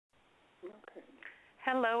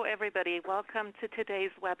Hello, everybody. Welcome to today's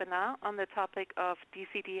webinar on the topic of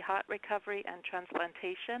DCD heart recovery and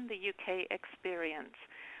transplantation, the UK experience.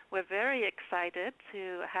 We're very excited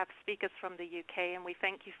to have speakers from the UK, and we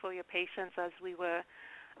thank you for your patience as we were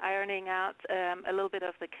ironing out a little bit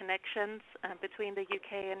of the connections between the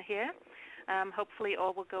UK and here. Hopefully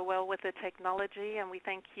all will go well with the technology, and we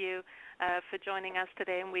thank you for joining us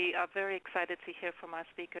today, and we are very excited to hear from our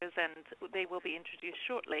speakers, and they will be introduced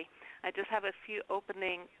shortly. I just have a few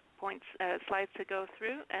opening points, slides to go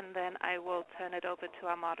through, and then I will turn it over to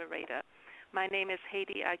our moderator. My name is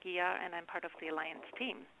Heidi Aguiar, and I'm part of the Alliance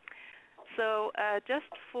team. So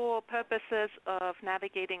just for purposes of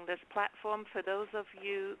navigating this platform, for those of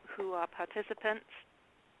you who are participants,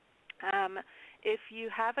 if you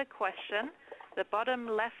have a question, the bottom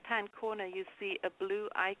left-hand corner you see a blue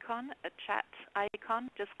icon, a chat icon.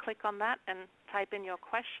 Just click on that and type in your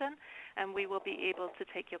question, and we will be able to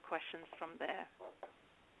take your questions from there.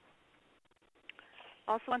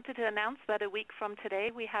 Also wanted to announce that a week from today,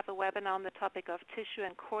 we have a webinar on the topic of tissue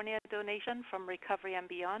and cornea donation from Recovery and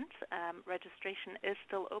Beyond. Registration is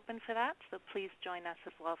still open for that, so please join us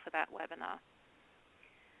as well for that webinar.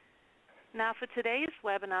 Now for today's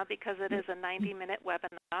webinar, because it is a 90-minute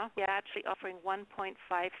webinar, we are actually offering 1.5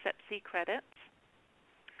 CEPC credits,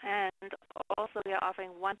 and also we are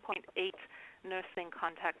offering 1.8 nursing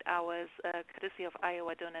contact hours courtesy of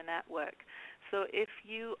Iowa Donor Network. So if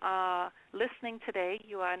you are listening today,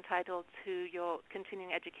 you are entitled to your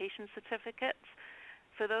continuing education certificates.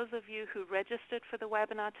 For those of you who registered for the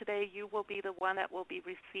webinar today, you will be the one that will be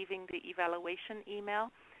receiving the evaluation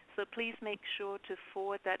email. So please make sure to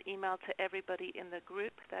forward that email to everybody in the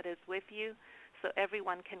group that is with you so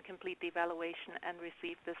everyone can complete the evaluation and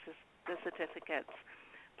receive the certificates.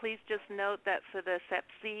 Please just note that for the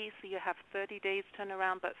CEPC, so you have 30 days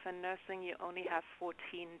turnaround, but for nursing you only have 14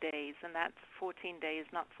 days, and that's 14 days,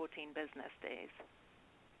 not 14 business days.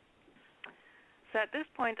 So at this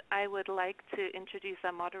point, I would like to introduce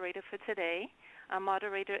our moderator for today. Our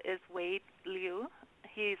moderator is Wade Liu.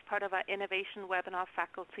 He's part of our Innovation Webinar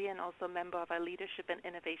faculty and also a member of our Leadership and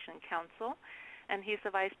Innovation Council. And he's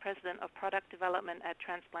the Vice President of Product Development at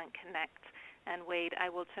Transplant Connect. And Wade,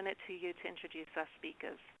 I will turn it to you to introduce our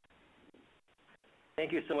speakers.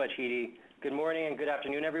 Thank you so much, Heidi. Good morning and good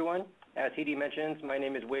afternoon, everyone. As Heidi mentions, my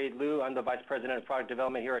name is Wade Liu. I'm the Vice President of Product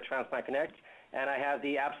Development here at Transplant Connect. And I have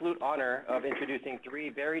the absolute honor of introducing three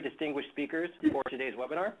very distinguished speakers for today's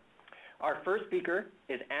webinar. Our first speaker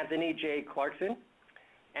is Anthony J. Clarkson.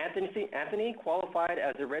 Anthony qualified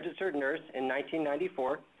as a registered nurse in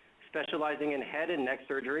 1994, specializing in head and neck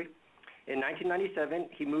surgery. In 1997,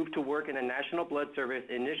 he moved to work in the National Blood Service,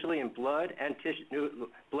 initially in blood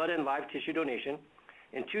and live tissue donation.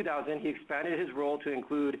 In 2000, he expanded his role to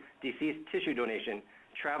include deceased tissue donation,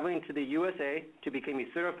 traveling to the USA to become a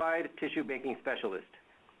certified tissue banking specialist.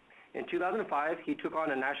 In 2005, he took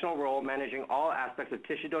on a national role managing all aspects of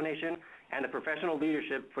tissue donation and the professional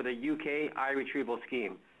leadership for the UK eye retrieval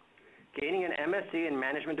scheme. Gaining an MSc in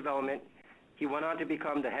management development, he went on to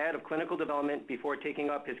become the head of clinical development before taking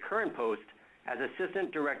up his current post as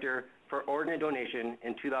Assistant Director for Organ Donation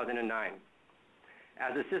in 2009.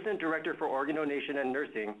 As Assistant Director for Organ Donation and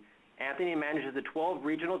Nursing, Anthony manages the 12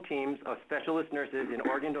 regional teams of specialist nurses in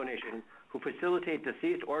organ donation who facilitate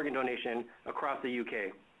deceased organ donation across the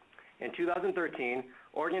UK. In 2013,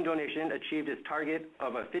 organ donation achieved its target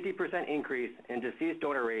of a 50% increase in deceased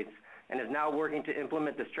donor rates and is now working to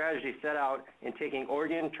implement the strategy set out in taking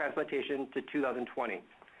organ transplantation to 2020,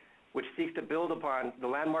 which seeks to build upon the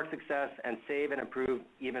landmark success and save and improve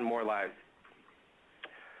even more lives.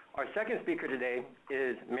 Our second speaker today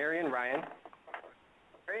is Marion Ryan.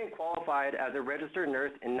 Marion qualified as a registered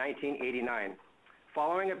nurse in 1989.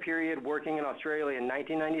 Following a period working in Australia in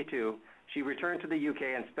 1992, she returned to the UK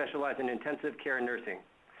and specialized in intensive care nursing.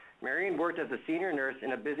 Marion worked as a senior nurse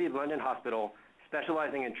in a busy London hospital,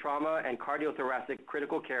 specializing in trauma and cardiothoracic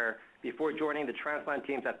critical care before joining the transplant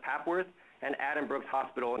teams at Papworth and Addenbrooke's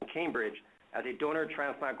Hospital in Cambridge as a donor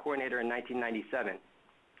transplant coordinator in 1997.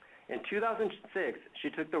 In 2006, she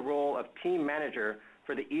took the role of team manager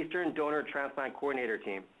for the Eastern Donor Transplant Coordinator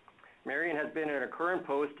team. Marion has been in her current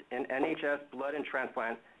post in NHS Blood and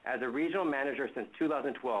Transplant as a regional manager since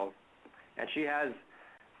 2012. And she has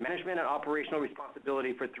management and operational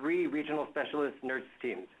responsibility for 3 regional specialist nurse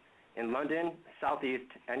teams in London, Southeast,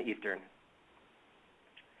 and Eastern.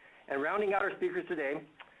 And rounding out our speakers today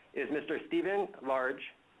is Mr. Stephen Large.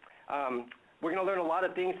 We're going to learn a lot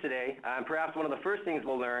of things today. Perhaps one of the first things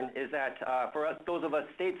we'll learn is that for us, those of us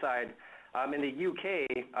stateside, in the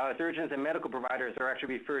UK, surgeons and medical providers are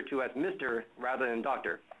actually referred to as Mr. rather than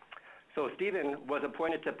Dr. So Stephen was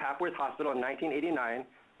appointed to Papworth Hospital in 1989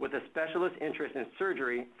 with a specialist interest in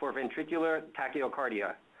surgery for ventricular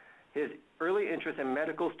tachycardia. His early interest in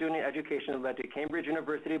medical student education led to Cambridge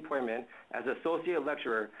University appointment as associate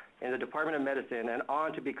lecturer in the Department of Medicine and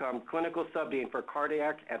on to become clinical subdean for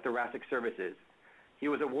cardiac and thoracic services. He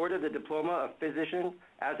was awarded the Diploma of Physician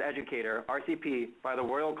as Educator, RCP, by the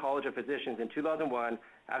Royal College of Physicians in 2001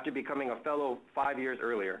 after becoming a fellow 5 years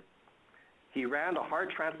earlier. He ran the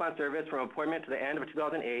heart transplant service from appointment to the end of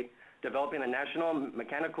 2008, developing the National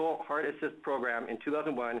Mechanical Heart Assist Program in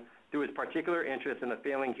 2001 through his particular interest in the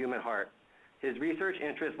failing human heart. His research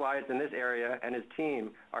interest lies in this area, and his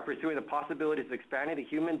team are pursuing the possibilities of expanding the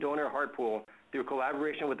human donor heart pool through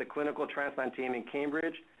collaboration with the clinical transplant team in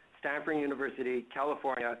Cambridge, Stanford University,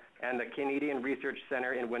 California, and the Canadian Research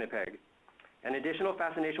Center in Winnipeg. An additional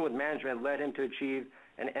fascination with management led him to achieve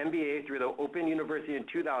an MBA through the Open University in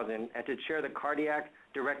 2000 and to chair the Cardiac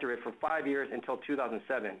Directorate for 5 years until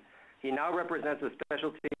 2007. He now represents a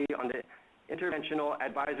specialty on the Interventional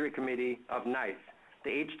Advisory Committee of NICE, the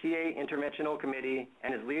HTA Interventional Committee,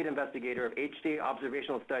 and is lead investigator of HTA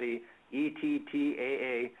Observational Study,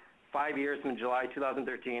 ETTAA, 5 years from July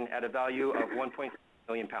 2013 at a value of £1.6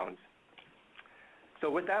 million.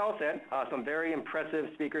 So with that all said, some very impressive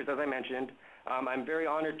speakers, as I mentioned. I'm very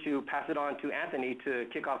honored to pass it on to Anthony to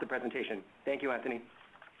kick off the presentation. Thank you, Anthony.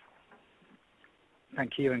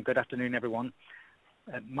 Thank you, and good afternoon, everyone.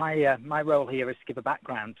 My role here is to give a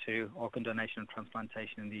background to organ donation and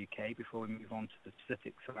transplantation in the UK before we move on to the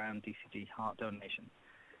specifics around DCD heart donation.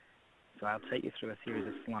 So I'll take you through a series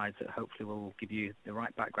of slides that hopefully will give you the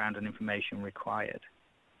right background and information required.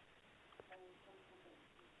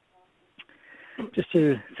 Just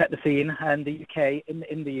to set the scene, in the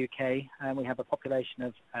UK, we have a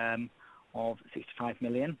population of 65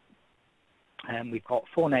 million. We've got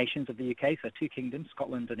 4 nations of the UK, so 2 kingdoms,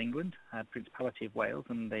 Scotland and England, Principality of Wales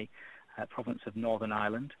and the province of Northern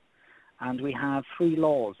Ireland. And we have 3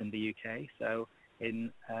 laws in the UK. So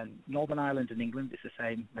in Northern Ireland and England, it's the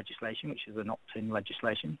same legislation, which is an opt-in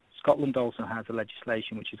legislation. Scotland also has a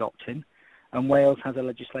legislation which is opt-in. And Wales has a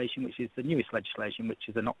legislation which is the newest legislation, which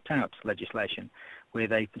is an opt-out legislation,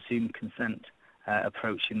 with a presumed consent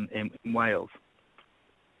approach in Wales.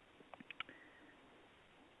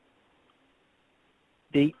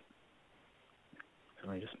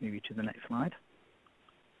 Sorry, just move you to the next slide.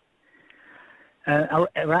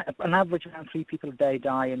 On average, around 3 people a day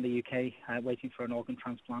die in the UK waiting for an organ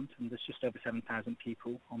transplant, and there's just over 7,000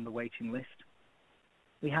 people on the waiting list.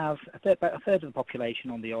 We have about a third of the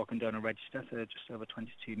population on the organ donor register, so just over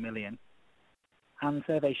 22 million. And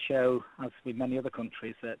surveys show, as with many other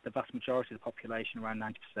countries, that the vast majority of the population, around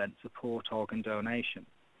 90%, support organ donation.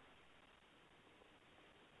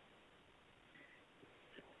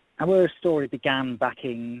 Our story began back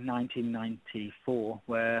in 1994,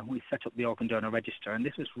 where we set up the organ donor register, and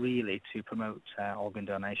this was really to promote organ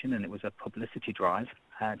donation, and it was a publicity drive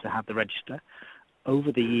to have the register.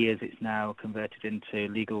 Over the years, it's now converted into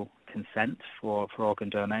legal consent for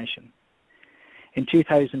organ donation. In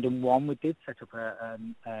 2001, we did set up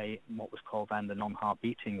what was called then the non-heart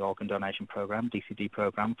beating organ donation program, DCD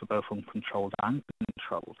program, for both uncontrolled and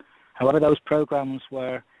controlled. However, those programs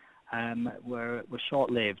were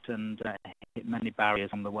short-lived and hit many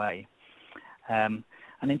barriers on the way. And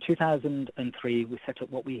in 2003, we set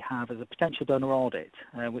up what we have as a potential donor audit,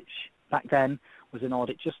 which back then was an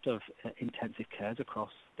audit just of intensive cares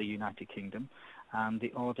across the United Kingdom, and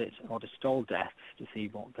the audit audited all deaths to see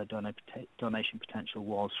what the donation potential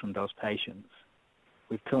was from those patients.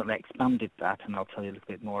 We've currently expanded that, and I'll tell you a little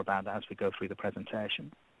bit more about that as we go through the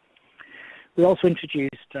presentation. We also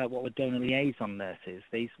introduced what were donor liaison nurses.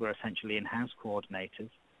 These were essentially in-house coordinators,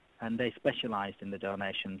 and they specialised in the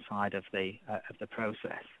donation side of the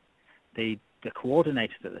process. The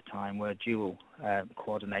coordinators at the time were dual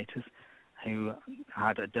coordinators who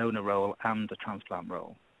had a donor role and a transplant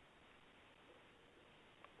role.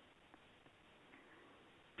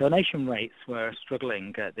 Donation rates were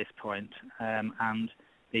struggling at this point, and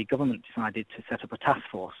the government decided to set up a task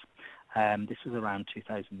force. This was around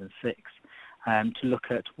 2006, to look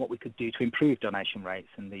at what we could do to improve donation rates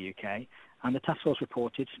in the UK. And the task force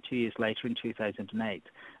reported 2 years later in 2008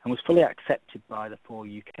 and was fully accepted by the 4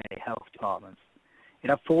 UK health departments. It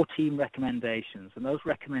had 14 recommendations, and those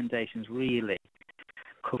recommendations really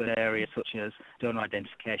covered areas such as donor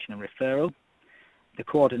identification and referral, the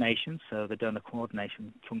coordination, so the donor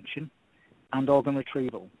coordination function, and organ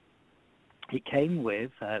retrieval. It came with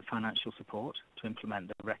financial support to implement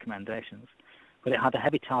the recommendations, but it had a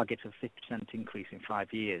heavy target of 50% increase in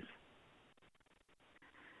 5 years.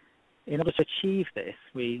 In order to achieve this,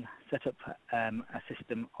 we set up a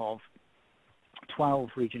system of 12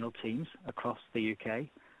 regional teams across the UK,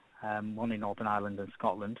 one in Northern Ireland and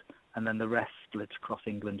Scotland, and then the rest split across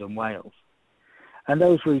England and Wales. And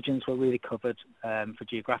those regions were really covered for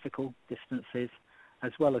geographical distances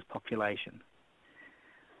as well as population.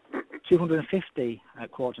 250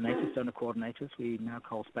 coordinators, donor coordinators, we now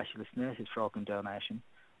call specialist nurses for organ donation,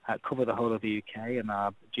 cover the whole of the UK and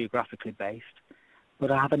are geographically based, but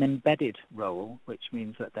have an embedded role, which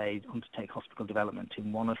means that they undertake hospital development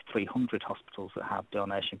in one of 300 hospitals that have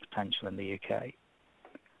donation potential in the UK.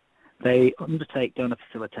 They undertake donor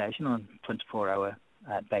facilitation on a 24-hour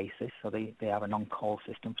basis, so they have an on-call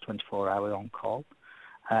system for 24-hour on-call,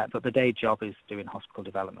 but the day job is doing hospital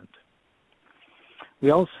development. We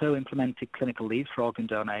also implemented clinical leads for organ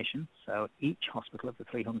donation, so each hospital of the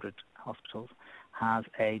 300 hospitals has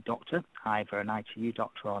a doctor, either an ITU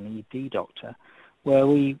doctor or an ED doctor, where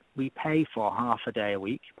we pay for half a day a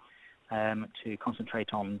week to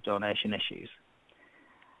concentrate on donation issues.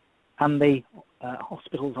 And the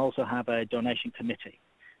hospitals also have a donation committee,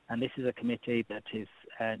 and this is a committee that is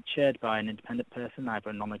chaired by an independent person, either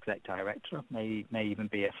a non-exec director, may even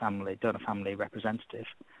be a donor family representative,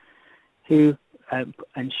 who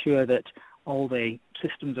ensure that all the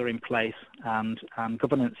systems are in place and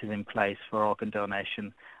governance is in place for organ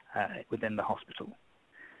donation within the hospital.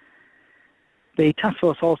 The task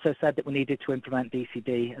force also said that we needed to implement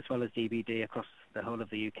DCD as well as DBD across the whole of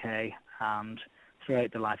the UK, and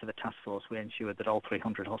throughout the life of the task force we ensured that all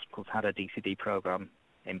 300 hospitals had a DCD programme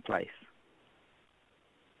in place.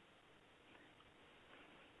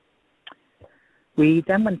 We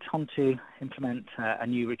then went on to implement a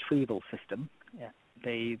new retrieval system.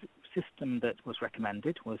 The system that was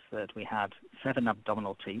recommended was that we had 7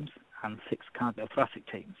 abdominal teams and 6 cardiothoracic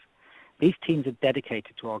teams. These teams are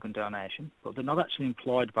dedicated to organ donation, but they're not actually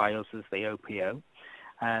employed by us as the OPO,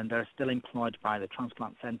 and they're still employed by the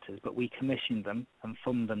transplant centres, but we commission them and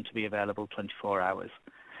fund them to be available 24 hours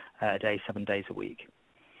a day, 7 days a week.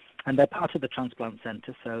 And they're part of the transplant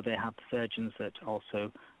centre, so they have surgeons that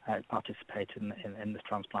also participate in the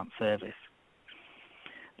transplant service.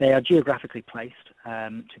 They are geographically placed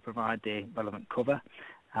to provide the relevant cover,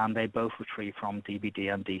 and they both retrieve from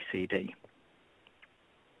DBD and DCD.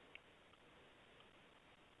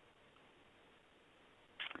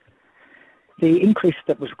 The increase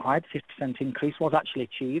that was required, 50% increase, was actually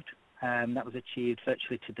achieved. That was achieved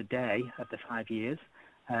virtually to the day of the 5 years,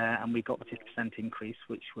 and we got the 50% increase,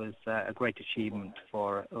 which was a great achievement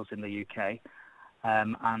for us in the UK.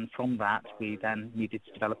 And from that, we then needed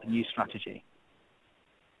to develop a new strategy.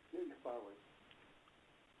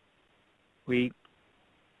 We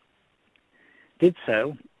did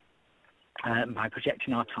so by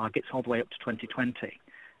projecting our targets all the way up to 2020.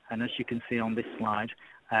 And as you can see on this slide,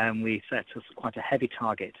 we set us quite a heavy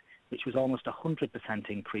target, which was almost 100%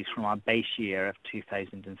 increase from our base year of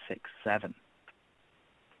 2006-07.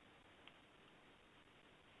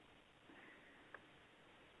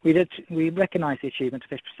 We recognised the achievement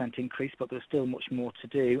of 50% increase, but there was still much more to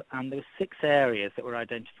do, and there were 6 areas that were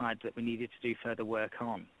identified that we needed to do further work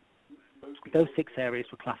on. Those 6 areas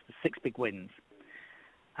were classed as 6 big wins,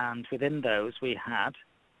 and within those we had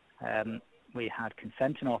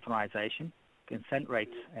consent and authorisation. Consent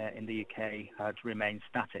rates in the UK had remained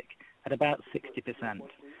static at about 60%,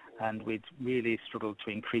 and we'd really struggled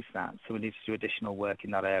to increase that, so we needed to do additional work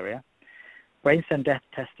in that area. Brainstem death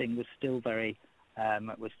testing was still very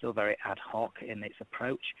ad hoc in its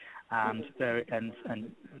approach, and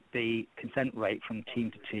the consent rate from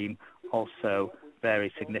team to team also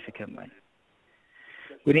varied significantly.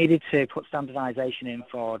 We needed to put standardisation in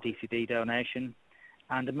for DCD donation,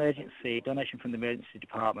 and emergency donation from the emergency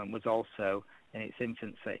department was also in its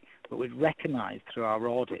infancy, but we'd recognised through our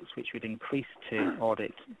audits, which we'd increased to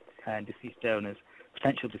audit deceased donors,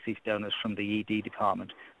 potential deceased donors from the ED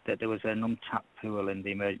department, that there was an untapped pool in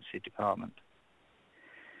the emergency department.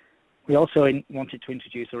 We also wanted to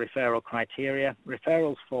introduce a referral criteria.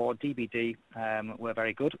 Referrals for DBD were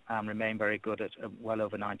very good and remain very good at well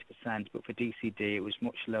over 90%, but for DCD it was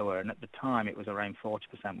much lower, and at the time it was around 40%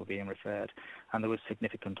 were being referred, and there was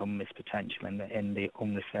significant unmissed potential in the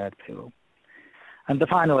unreferred pool. And the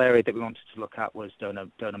final area that we wanted to look at was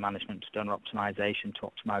donor management, donor optimisation, to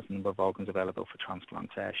optimise the number of organs available for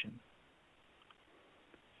transplantation.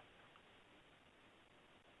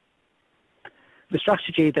 The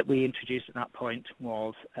strategy that we introduced at that point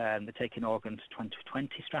was the Taking Organs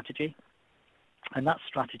 2020 strategy, and that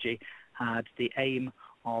strategy had the aim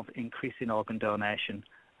of increasing organ donation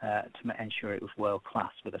to ensure it was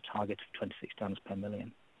world-class, with a target of 26 donors per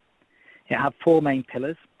million. It had 4 main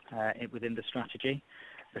pillars within the strategy.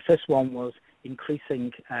 The first one was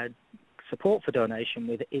increasing support for donation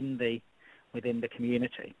within the within the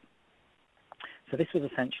community. So this was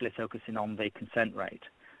essentially focusing on the consent rate,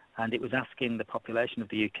 and it was asking the population of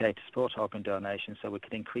the UK to support organ donation so we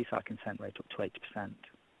could increase our consent rate up to 80%.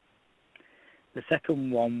 The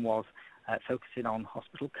second one was focusing on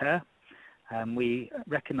hospital care. We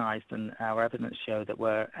recognised, and our evidence showed, that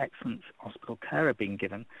where excellent hospital care are being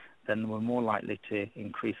given, then we're more likely to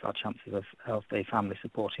increase our chances of the family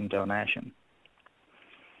supporting donation.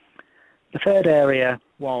 The third area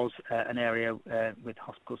was an area with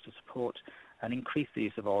hospitals to support and increase the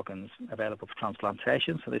use of organs available for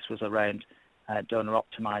transplantation. So this was around donor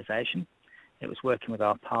optimisation. It was working with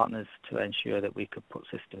our partners to ensure that we could put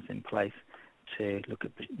systems in place to look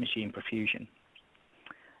at machine perfusion.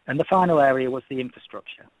 And the final area was the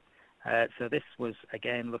infrastructure. So this was,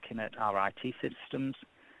 again, looking at our IT systems.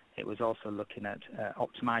 It was also looking at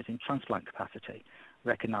optimising transplant capacity,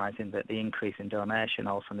 recognising that the increase in donation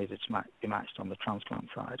also needed to be matched on the transplant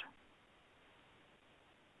side.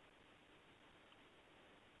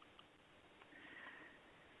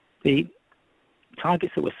 The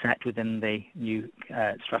targets that were set within the new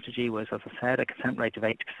strategy was, as I said, a consent rate of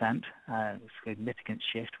 80%, a significant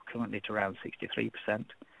shift, currently to around 63%.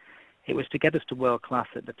 It was to get us to world class.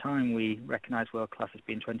 At the time, we recognised world class as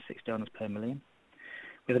being 26 donors per million,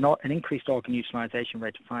 with an increased organ utilisation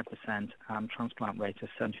rate of 5% and transplant rate of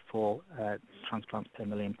 74 transplants per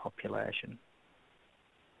million population.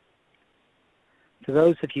 For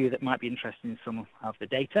those of you that might be interested in some of the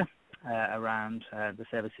data around the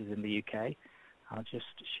services in the UK, I'll just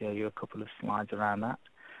show you a couple of slides around that.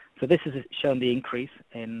 So this has shown the increase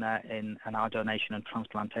in our donation and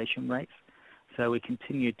transplantation rates. So we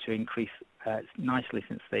continued to increase nicely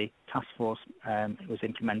since the task force was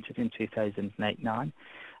implemented in 2008-9.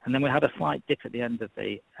 And then we had a slight dip at the end of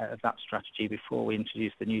that strategy before we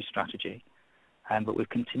introduced the new strategy. But we've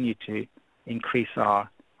continued to increase our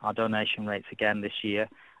donation rates again this year,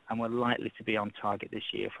 and we're likely to be on target this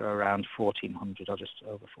year for around 1,400 or just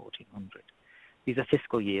over 1,400. These are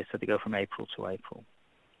fiscal years, so they go from April to April.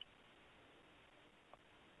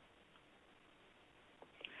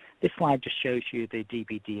 This slide just shows you the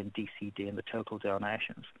DBD and DCD and the total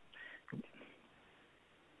donations.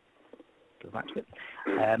 Go back to it.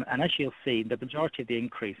 And as you'll see, the majority of the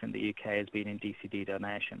increase in the UK has been in DCD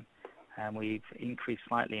donation. We've increased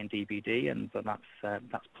slightly in DBD, but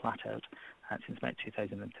that's plateaued since about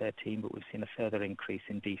 2013, but we've seen a further increase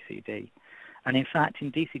in DCD. And in fact,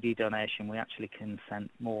 in DCD donation, we actually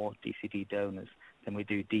consent more DCD donors than we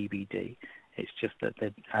do DBD. It's just that,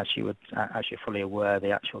 as you're fully aware,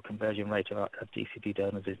 the actual conversion rate of DCD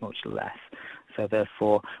donors is much less. So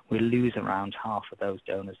therefore, we lose around half of those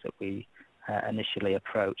donors that we initially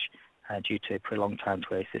approach due to prolonged time to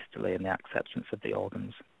asystole and the acceptance of the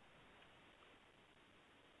organs.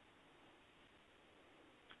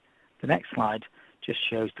 The next slide just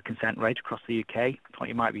shows the consent rate across the UK. I thought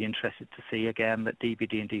you might be interested to see again that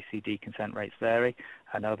DBD and DCD consent rates vary.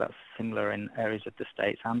 I know that's similar in areas of the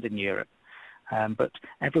States and in Europe. But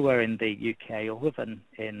everywhere in the UK, other than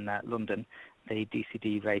in London, the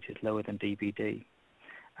DCD rate is lower than DBD.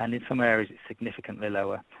 And in some areas, it's significantly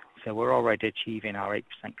lower. So we're already achieving our 8%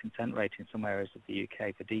 consent rate in some areas of the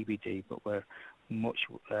UK for DBD, but we're much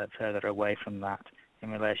further away from that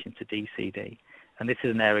in relation to DCD. And this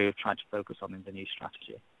is an area we've tried to focus on in the new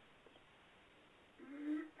strategy.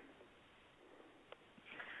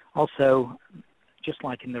 Also, just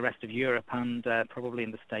like in the rest of Europe and probably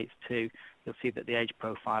in the States too, you'll see that the age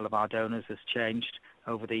profile of our donors has changed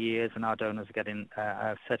over the years, and our donors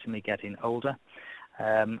are certainly getting older.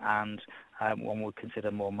 And one would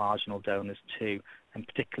consider more marginal donors too, and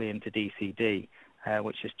particularly into DCD,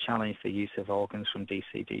 which has challenged the use of organs from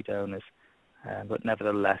DCD donors. But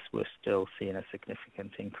nevertheless, we're still seeing a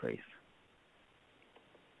significant increase.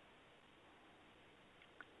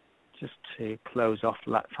 Just to close off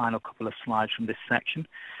the final couple of slides from this section.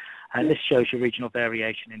 This shows you regional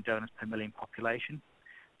variation in donors per million population.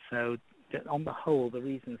 So on the whole, the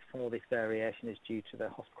reasons for this variation is due to the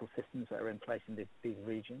hospital systems that are in place in these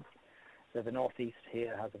regions. So the northeast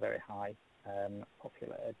here has a very high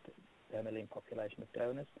per million population of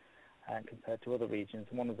donors compared to other regions.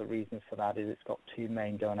 And one of the reasons for that is it's got two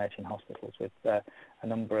main donating hospitals with a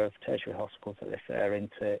number of tertiary hospitals that refer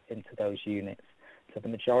into those units. So the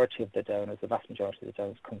majority of the donors, the vast majority of the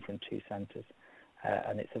donors, come from two centres,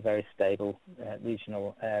 and it's a very stable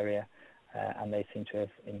regional area, and they seem to have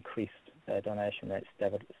increased their donation rates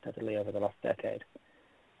steadily over the last decade.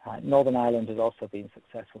 Northern Ireland has also been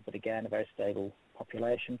successful, but again, a very stable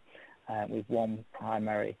population with one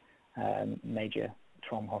primary major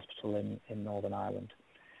trauma hospital in Northern Ireland.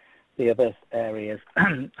 The other areas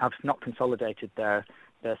have not consolidated their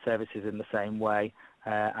their services in the same way,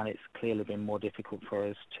 and it's clearly been more difficult for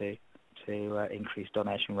us to increase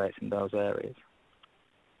donation rates in those areas.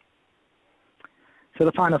 So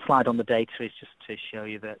the final slide on the data is just to show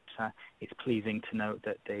you that it's pleasing to note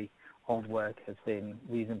that the old work has been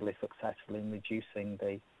reasonably successful in reducing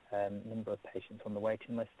the number of patients on the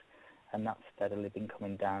waiting list, and that's steadily been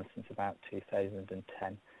coming down since about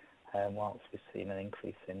 2010, whilst we've seen an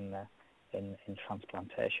increase in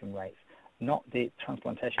transplantation rates. The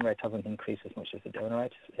transplantation rate hasn't increased as much as the donor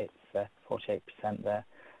rate. It's 48% there,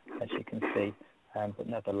 as you can see, but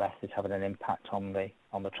nevertheless, it's having an impact on the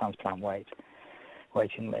transplant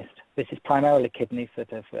waiting list. This is primarily kidney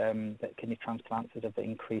transplants that have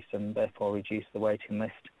increased and therefore reduced the waiting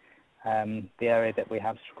list. The area that we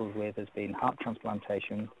have struggled with has been heart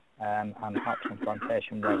transplantation, and heart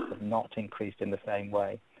transplantation rates have not increased in the same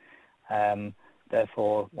way.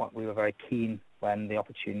 Therefore, we were very keen when the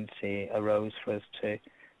opportunity arose for us to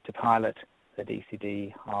pilot the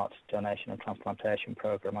DCD heart donation and transplantation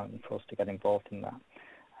program, and for us to get involved in that.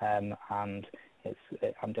 And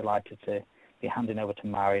I'm delighted to be handing over to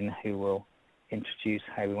Marion, who will introduce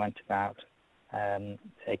how we went about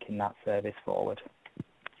taking that service forward.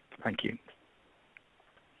 Thank you.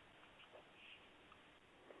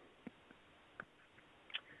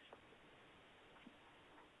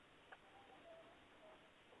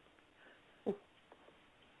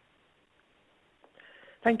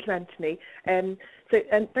 Thank you, Anthony. And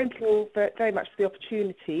thank you all very much for the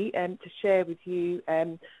opportunity to share with you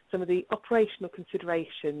some of the operational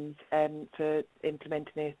considerations for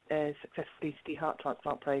implementing a successful DCD heart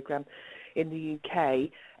transplant programme in the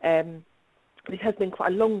UK. It has been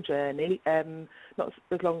quite a long journey, not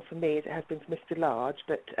as long for me as it has been for Mr. Large,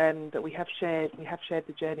 but we have shared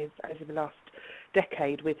the journey over the last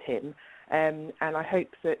decade with him. And I hope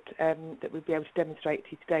that we'll be able to demonstrate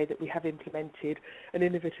to you today that we have implemented an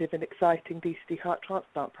innovative and exciting DCD heart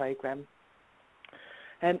transplant programme.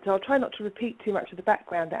 So I'll try not to repeat too much of the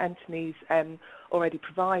background that Anthony's already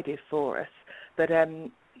provided for us, but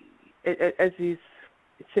as is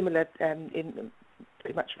similar in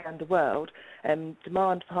pretty much around the world,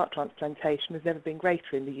 demand for heart transplantation has never been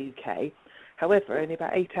greater in the UK. However, only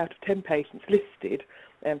about 8 out of 10 patients listed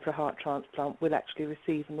for a heart transplant will actually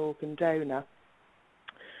receive an organ donor.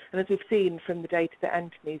 And as we've seen from the data that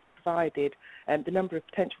Anthony's provided, the number of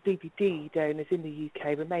potential DBD donors in the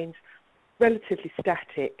UK remains relatively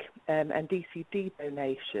static, and DCD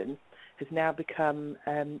donation has now become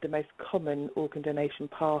the most common organ donation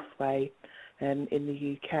pathway in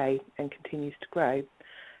the UK and continues to grow.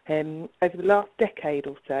 Over the last decade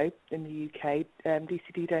or so in the UK,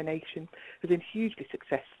 DCD donation has been hugely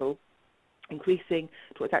successful, increasing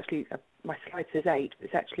to what's actually, my slide says 8, but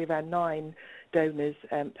it's actually around 9 donors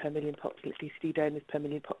per million DCD donors per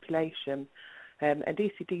million population. And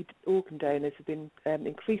DCD organ donors have been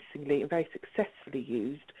increasingly and very successfully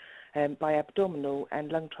used by abdominal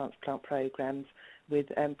and lung transplant programmes with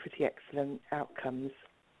pretty excellent outcomes.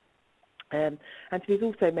 Anthony's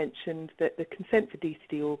also mentioned that the consent for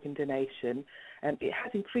DCD organ donation it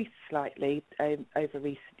has increased slightly over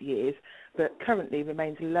recent years, but currently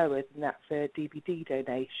remains lower than that for DBD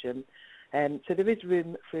donation. So there is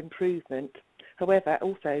room for improvement. However,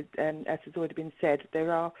 also, as has already been said,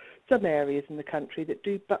 there are some areas in the country that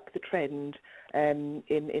do buck the trend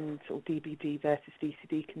in sort of DBD versus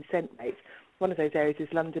DCD consent rates. One of those areas is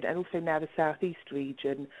London, and also now the South East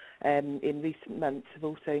region in recent months have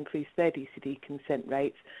also increased their DCD consent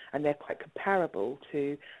rates, and they're quite comparable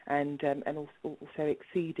to and also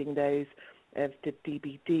exceeding those of the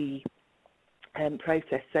DBD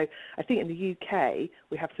process. So I think in the UK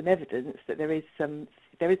we have some evidence that there is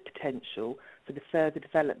potential for the further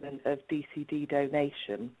development of DCD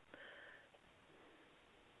donation.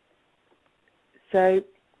 So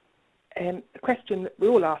the question that we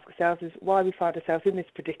all ask ourselves is why we find ourselves in this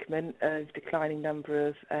predicament of declining number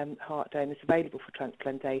of heart donors available for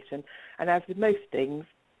transplantation. And as with most things,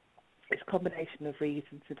 it's a combination of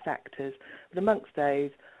reasons and factors. But amongst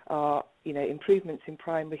those are, improvements in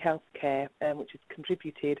primary health care, which has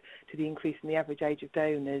contributed to the increase in the average age of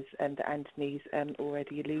donors that Anthony's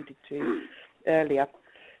already alluded to earlier.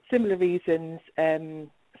 Similar reasons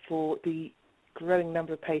for the growing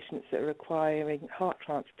number of patients that are requiring heart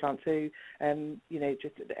transplants, so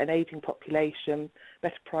just an ageing population,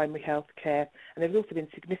 better primary health care, and there have also been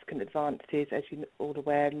significant advances, as you're all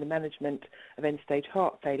aware, in the management of end-stage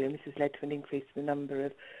heart failure, and this has led to an increase in the number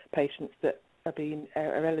of patients that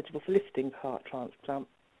are eligible for listing heart transplant.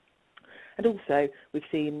 And also, we've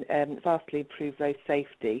seen vastly improved road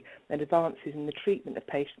safety and advances in the treatment of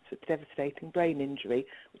patients with devastating brain injury,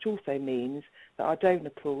 which also means that our donor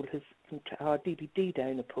pool has our DBD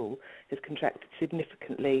donor pool has contracted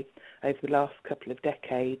significantly over the last couple of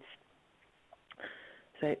decades.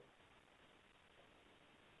 So,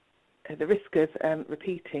 at the risk of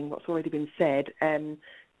repeating what's already been said,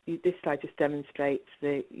 this slide just demonstrates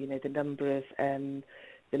the number of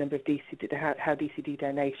DCD, how DCD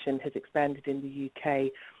donation has expanded in the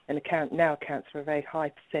UK, and now accounts for a very high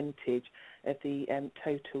percentage of the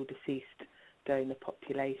total deceased donor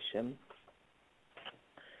population.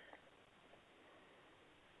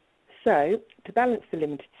 So, to balance the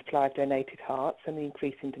limited supply of donated hearts and the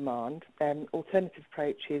increase in demand, alternative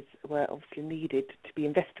approaches were obviously needed to be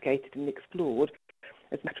investigated and explored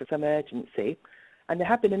as a matter of some urgency. And there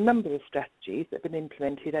have been a number of strategies that have been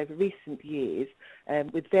implemented over recent years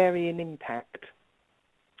with varying impact.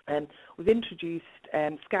 We've introduced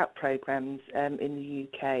scout programs in the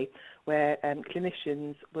UK where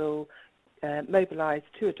clinicians will mobilise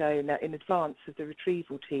to a donor in advance of the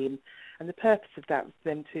retrieval team, and the purpose of that was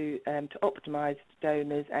then to optimise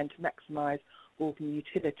donors and to maximise organ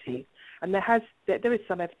utility. And there is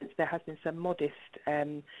some evidence there has been some modest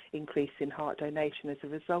increase in heart donation as a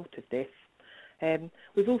result of this.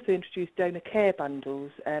 We've also introduced donor care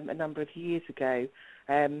bundles a number of years ago,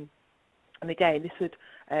 and again,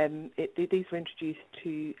 these were introduced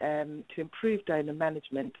to improve donor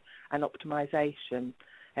management and optimisation.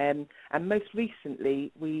 And most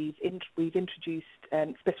recently, we've introduced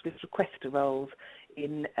specialist requester roles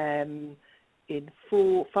in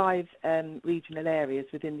 5 regional areas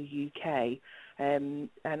within the UK, and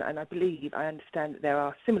I understand that there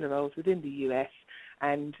are similar roles within the US.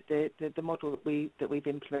 And the model that we've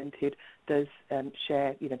implemented does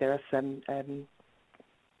share, there are some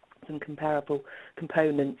comparable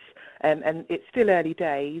components, and it's still early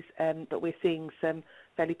days, but we're seeing some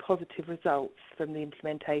fairly positive results from the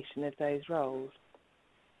implementation of those roles.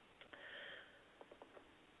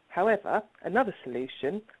 However, another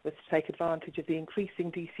solution was to take advantage of the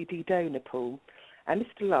increasing DCD donor pool, and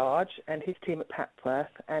Mr. Large and his team at Papworth,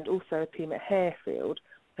 and also a team at Harefield,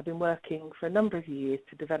 have been working for a number of years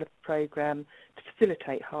to develop a programme to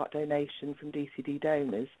facilitate heart donation from DCD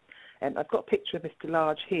donors. I've got a picture of Mr.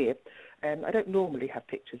 Large here. I don't normally have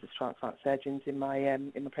pictures of transplant surgeons in my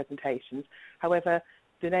presentations. However,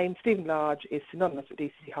 the name Stephen Large is synonymous with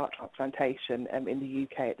DCD heart transplantation in the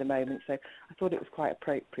UK at the moment, so I thought it was quite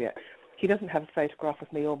appropriate. He doesn't have a photograph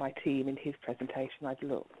of me or my team in his presentation. I've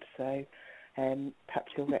looked, so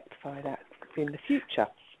perhaps he'll rectify that in the future.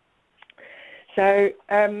 So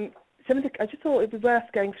I just thought it would be worth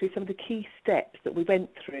going through some of the key steps that we went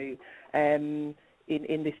through in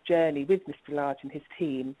this journey with Mr. Large and his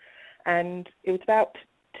team. And it was about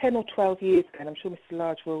 10 or 12 years ago, and I'm sure Mr.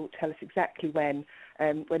 Large will tell us exactly when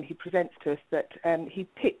he presents to us, that he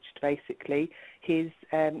pitched basically his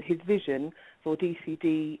vision for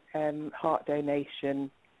DCD heart donation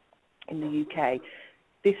in the UK.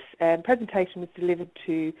 This presentation was delivered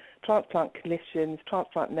to transplant clinicians,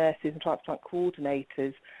 transplant nurses and transplant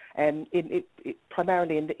coordinators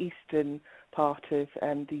primarily in the eastern part of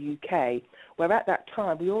the UK, where at that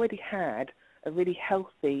time we already had a really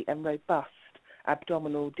healthy and robust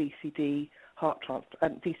abdominal DCD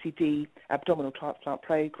DCD abdominal transplant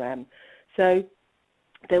programme. So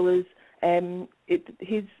there was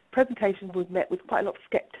his presentation was met with quite a lot of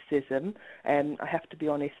scepticism, I have to be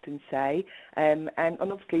honest and say, and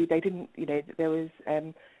obviously they didn't, there was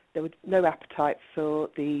no appetite for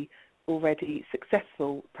the already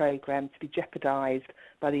successful programme to be jeopardised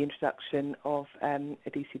by the introduction of a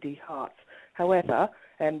DCD heart. However,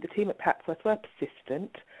 the team at Papworth were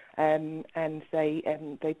persistent, and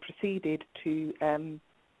they proceeded to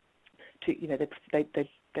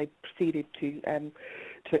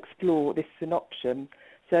explore this as an option.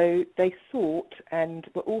 So they sought and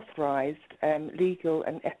were authorised legal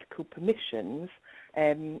and ethical permissions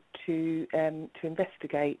to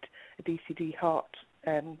investigate a DCD heart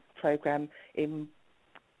programme in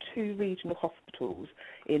 2 regional hospitals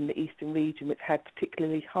in the eastern region which had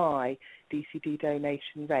particularly high DCD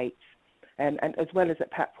donation rates, and as well as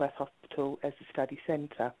at Papworth Hospital as a study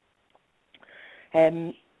centre.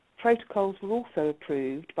 Protocols were also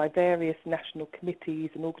approved by various national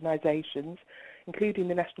committees and organisations, including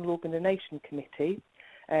the National Organ Donation Committee,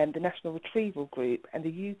 the National Retrieval Group and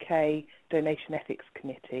the UK Donation Ethics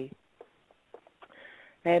Committee.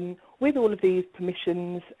 With all of these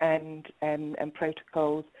permissions and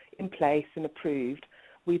protocols in place and approved,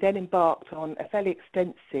 we then embarked on a fairly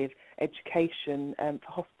extensive education for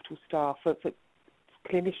hospital staff, for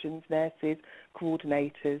clinicians, nurses,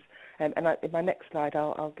 coordinators, and in my next slide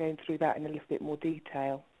I'll go through that in a little bit more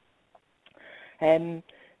detail.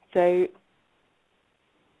 So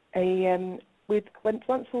when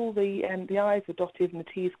once all the I's were dotted and the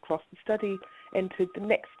T's crossed, the study entered the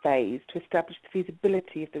next phase to establish the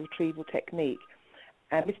feasibility of the retrieval technique.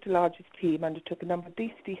 And Mr. Large's team undertook a number of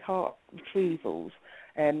DCD heart retrievals,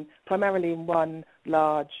 primarily in one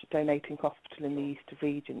large donating hospital in the Eastern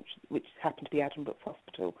region, which happened to be Addenbrooke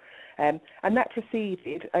Hospital. And that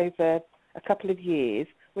proceeded over a couple of years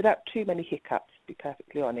without too many hiccups, to be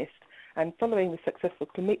perfectly honest. And following the successful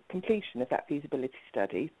completion of that feasibility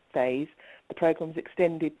study phase, the programme was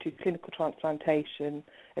extended to clinical transplantation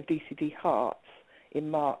of DCD hearts in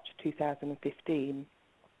March 2015.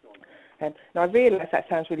 Now, I realise that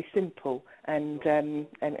sounds really simple and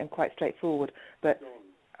quite straightforward, but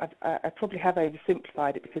I probably have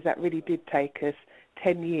oversimplified it, because that really did take us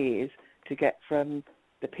 10 years to get from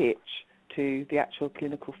the pitch to the actual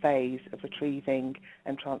clinical phase of retrieving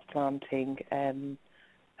and transplanting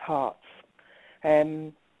hearts.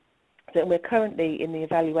 So we're currently in the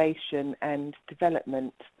evaluation and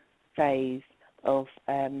development phase of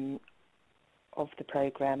the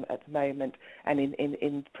programme at the moment, and in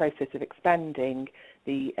the process of expanding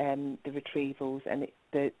the retrievals and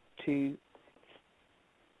to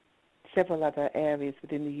several other areas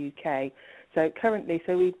within the UK. So currently,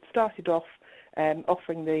 we started off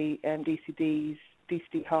offering the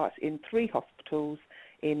DCD hearts in 3 hospitals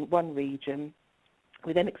in one region.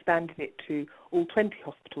 We then expanded it to all 20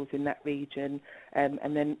 hospitals in that region, and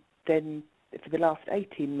then for the last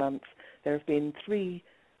 18 months, there have been 3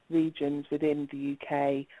 regions within the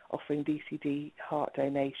UK offering DCD heart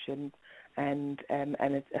donation, and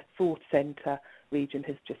a 4th centre region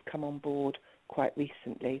has just come on board quite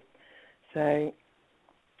recently. So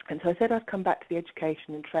I said I'd come back to the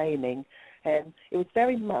education and training. It was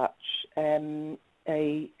very much a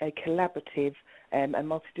collaborative and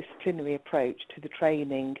multidisciplinary approach to the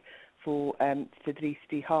training for the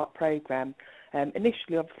DCD heart programme.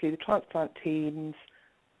 Initially, obviously, the transplant teams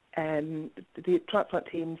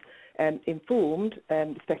informed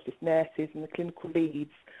the specialist nurses and the clinical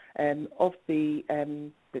leads of the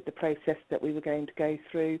process that we were going to go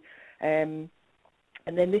through.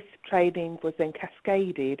 And then this training was then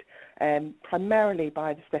cascaded primarily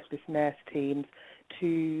by the specialist nurse teams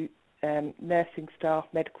to nursing staff,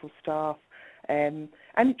 medical staff, and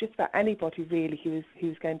just about anybody really who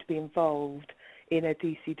was going to be involved in a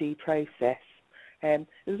DCD process. There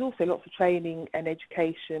was also lots of training and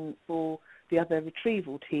education for the other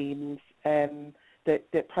retrieval teams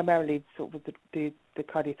that primarily sort of the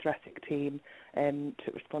cardiothoracic team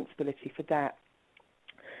took responsibility for that.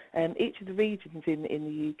 Each of the regions in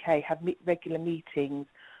the UK have regular meetings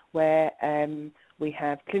where we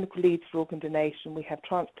have clinical leads for organ donation, we have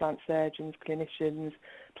transplant surgeons, clinicians,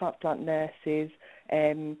 transplant nurses,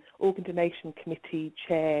 organ donation committee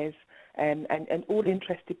chairs, and all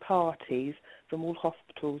interested parties from all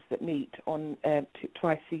hospitals that meet on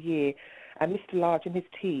twice a year. And Mr. Large and his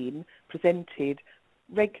team presented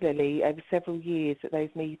regularly over several years at those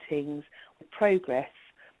meetings with progress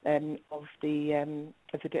of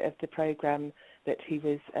the programme that he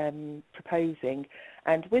was proposing,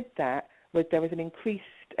 and with that there was an increased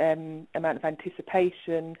amount of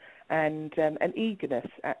anticipation and an eagerness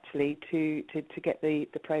actually to get the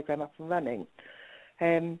programme up and running.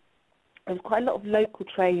 There was quite a lot of local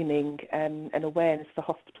training and awareness for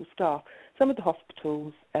hospital staff. Some of the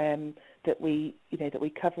hospitals that we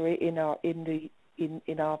cover in our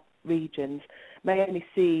regions may only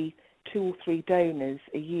see 2 or 3 donors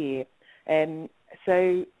a year,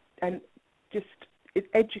 so just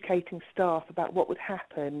educating staff about what would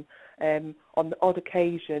happen on the odd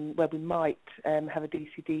occasion where we might have a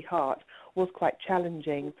DCD heart was quite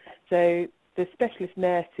challenging. So the specialist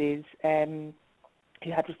nurses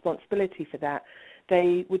who had responsibility for that,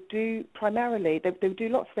 they would do primarily, they would do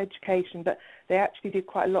lots of education, but they actually did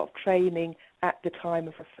quite a lot of training at the time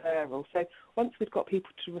of referral. So once we've got people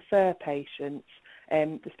to refer patients,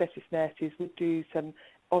 the specialist nurses would do some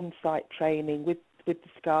on-site training with the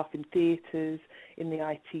staff in theatres, in the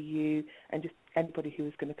ITU, and just anybody who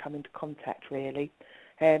was going to come into contact, really.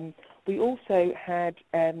 We also had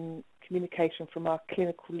communication from our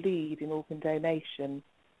clinical lead in organ donation.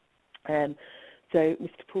 So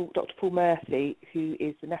Dr. Paul Murphy, who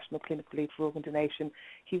is the National Clinical Lead for Organ Donation,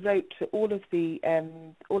 he wrote to all of the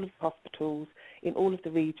hospitals in all of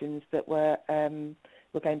the regions that were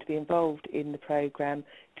going to be involved in the programme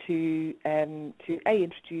to A,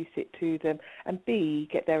 introduce it to them, and B,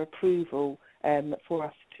 get their approval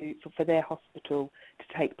for their hospital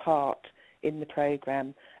to take part in the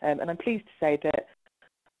programme. And I'm pleased to say that,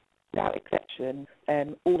 without exception,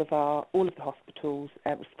 all of the hospitals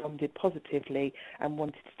responded positively and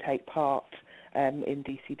wanted to take part in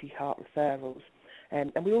DCD heart referrals.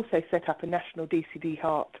 And we also set up a national DCD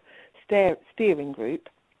heart steering group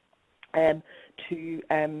to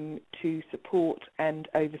support and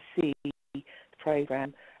oversee the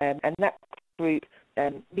programme. And that group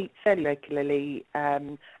meets fairly regularly,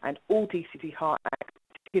 and all DCD heart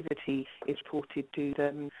activity is reported to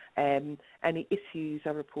them. Any issues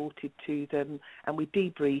are reported to them, and we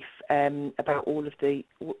debrief about all of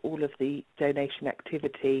the donation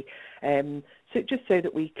activity. So just so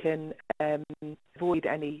that we can avoid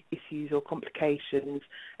any issues or complications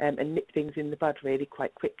and nip things in the bud really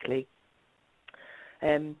quite quickly.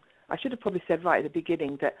 I should have probably said right at the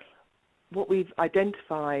beginning that what we've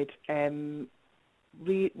identified,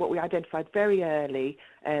 very early,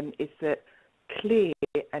 is that clear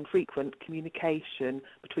and frequent communication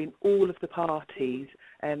between all of the parties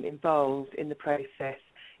involved in the process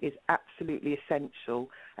is absolutely essential.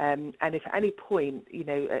 And if at any point,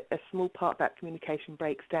 a small part of that communication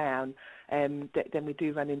breaks down, then we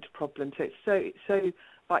do run into problems. But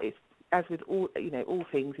it's as with all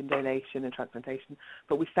things in donation and transplantation,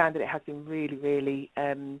 but we found that it has been really, really,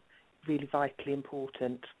 really vitally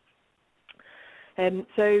important.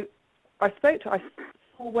 So I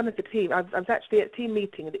saw one of the team. I was actually at a team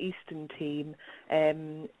meeting of the Eastern team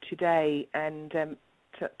today, and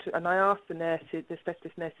I asked the nurses, the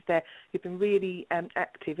specialist nurses there, who've been really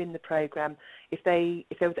active in the programme, if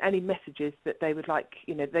there was any messages that they would like,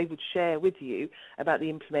 they would share with you about the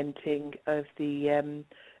implementing of the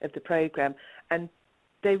programme. And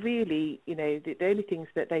they really, the only things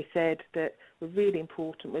that they said that were really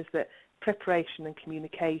important was that preparation and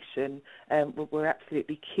communication were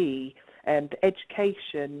absolutely key. The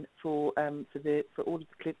education for all of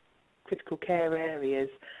the critical care areas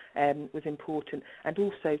was important, and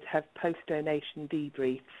also to have post-donation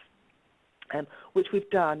debriefs, which we've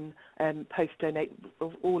done post-donate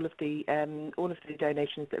of all of the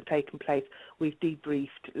donations that have taken place. We've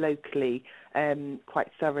debriefed locally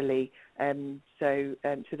quite thoroughly, so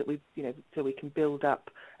that we can build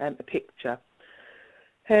up a picture.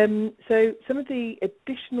 So some of the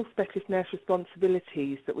additional specialist nurse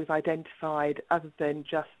responsibilities that we've identified, other than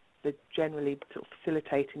just the generally sort of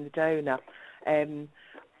facilitating the donor,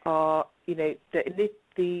 are,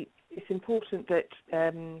 it's important that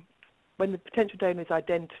when the potential donor is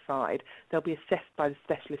identified, they'll be assessed by the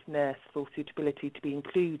specialist nurse for suitability to be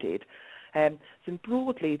included. So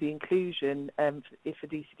broadly, the inclusion for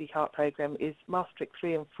DCD heart programme is Maastricht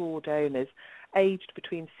 3 and 4 donors aged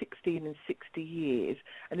between 16 and 60 years,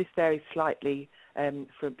 and this varies slightly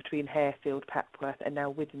from between Harefield, Papworth, and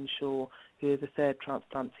now Wythenshawe, who are the third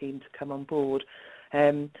transplant team to come on board.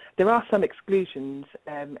 There are some exclusions,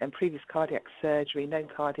 and previous cardiac surgery, known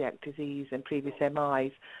cardiac disease, and previous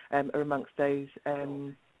MIs are amongst those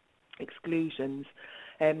exclusions.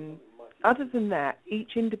 Other than that,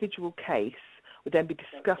 each individual case would then be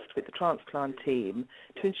discussed with the transplant team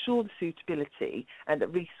to ensure the suitability and that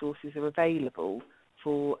resources are available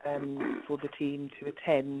for the team to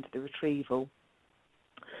attend the retrieval.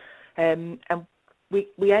 And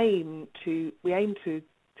we aim to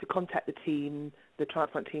contact the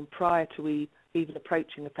transplant team prior to even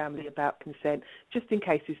approaching the family about consent, just in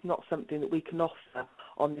case it's not something that we can offer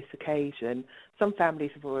on this occasion. Some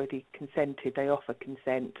families have already consented, they offer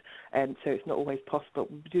consent, so it's not always possible.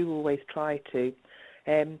 We do always try to.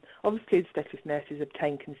 Obviously, the specialist nurses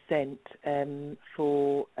obtain consent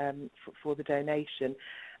for the donation,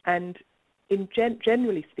 and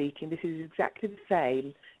generally speaking, this is exactly the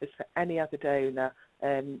same as for any other donor,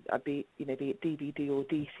 be it DBD or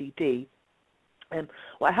DCD.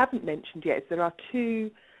 What I haven't mentioned yet is there are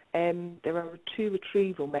two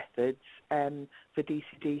retrieval methods for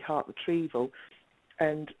DCD heart retrieval,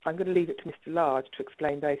 and I'm going to leave it to Mr. Large to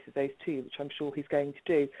explain both of those two, which I'm sure he's going to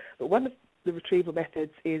do. But one of the retrieval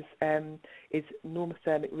methods is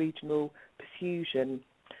normothermic regional perfusion,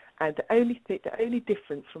 and the only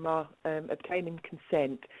difference from our obtaining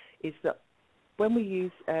consent is that when we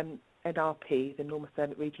use NRP, the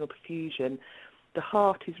normothermic regional perfusion, the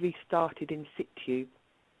heart is restarted in situ,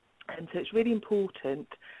 and so it's really important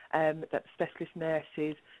that the specialist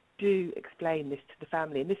nurses do explain this to the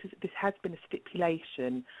family, and this has been a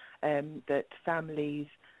stipulation that families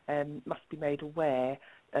must be made aware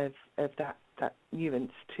of that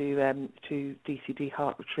nuance to DCD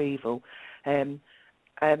heart retrieval, and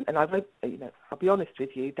I won't, I'll be honest with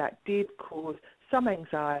you, that did cause some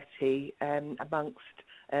anxiety amongst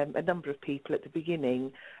a number of people at the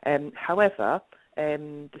beginning. However,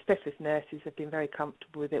 the specialist nurses have been very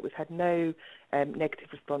comfortable with it. We've had no negative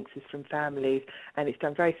responses from families, and it's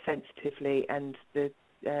done very sensitively, and the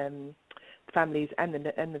families and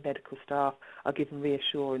the medical staff are given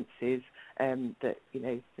reassurances that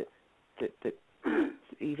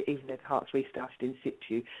even if the heart's restarted in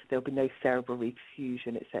situ, there'll be no cerebral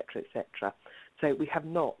reperfusion, etc., etc. So we have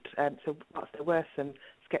not, so whilst there were some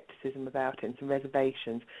scepticism about it and some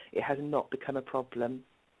reservations, it has not become a problem.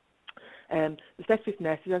 The specialist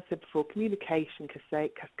nurses, as I said before, communication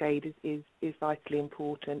cascade is vitally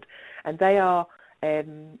important, and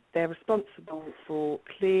they're responsible for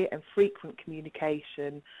clear and frequent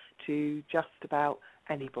communication to just about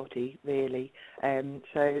anybody, really.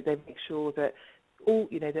 So they make sure that all,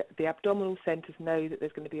 the abdominal centres know that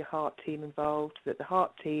there's going to be a heart team involved, that the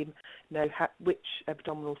heart team know which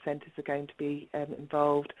abdominal centres are going to be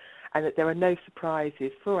involved, and that there are no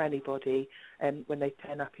surprises for anybody when they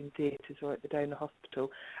turn up in theatres or at the donor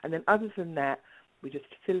hospital. And then other than that, we just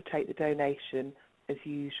facilitate the donation as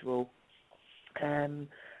usual. And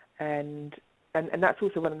that's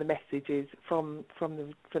also one of the messages from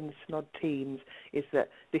the SNOD teams, is that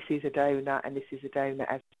this is a donor and this is a donor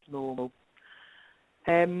as normal.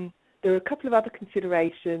 There are a couple of other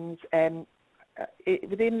considerations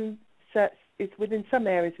within some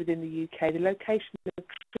areas within the UK. The location of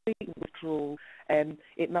treatment withdrawal,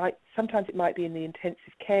 sometimes it might be in the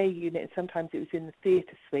intensive care unit, and sometimes it was in the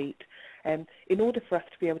theatre suite. In order for us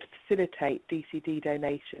to be able to facilitate DCD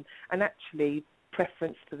donation, and actually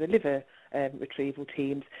preference for the liver retrieval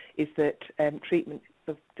teams, is that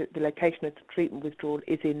the location of the treatment withdrawal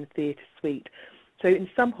is in the theatre suite. So in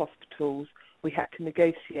some hospitals, we had to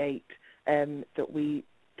negotiate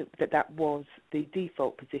that was the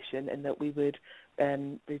default position, and that we would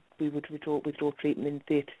withdraw treatment in the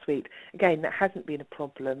theatre suite. Again, that hasn't been a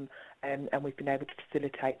problem, and we've been able to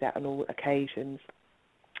facilitate that on all occasions.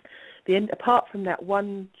 Apart from that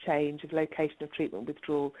one change of location of treatment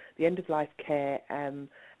withdrawal, the end-of-life care and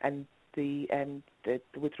the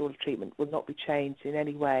withdrawal of treatment will not be changed in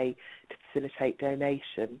any way to facilitate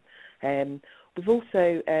donation. We've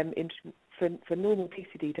also, for normal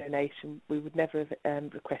DCD donation, we would never have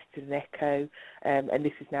requested an echo, and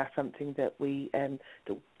this is now something that that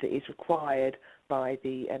is required by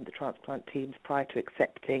the transplant teams prior to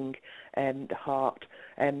accepting the heart.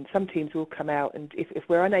 Some teams will come out, and if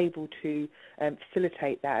we're unable to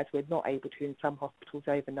facilitate that, as we're not able to in some hospitals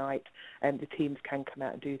overnight, the teams can come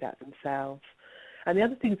out and do that themselves. And the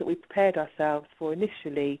other things that we prepared ourselves for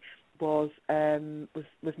initially was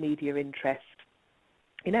media interest.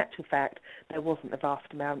 In actual fact, there wasn't a vast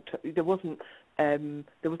amount. There was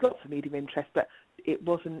lots of media interest, but it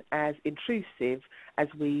wasn't as intrusive as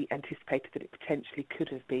we anticipated that it potentially could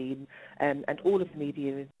have been. And all of the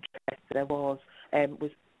media interest that there was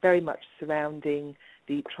very much surrounding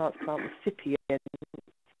the transplant recipient,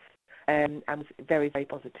 and was very, very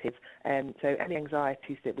positive. So any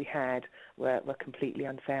anxieties that we had were completely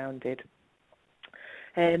unfounded.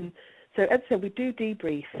 So as I said, we do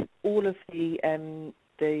debrief all of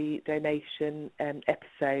the donation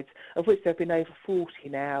episodes, of which there have been over 40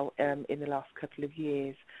 now in the last couple of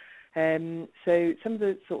years. So some of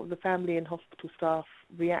the family and hospital staff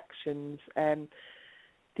reactions,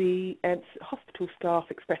 the hospital staff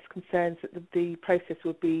expressed concerns that the process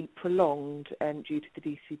would be prolonged due to the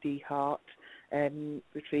DCD heart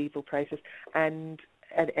retrieval process, and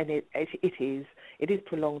it is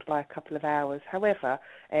prolonged by a couple of hours. However,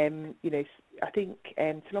 I think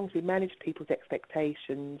so long as we managed people's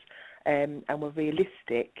expectations and were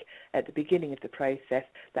realistic at the beginning of the process,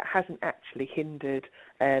 that hasn't actually hindered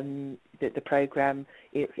the programme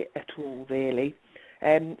at all, really.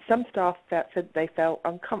 Some staff said they felt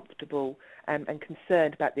uncomfortable and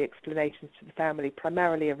concerned about the explanations to the family,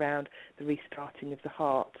 primarily around the restarting of the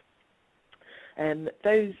heart.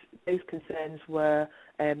 Those concerns were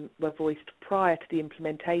voiced prior to the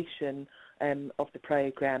implementation of the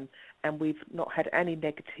programme, and we've not had any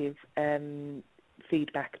negative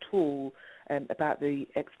feedback at all about the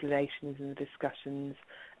explanations and the discussions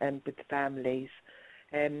with the families.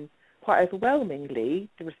 Quite overwhelmingly,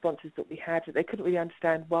 the responses that we had, that they couldn't really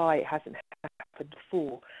understand why it hasn't happened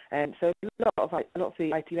before. So a lot of the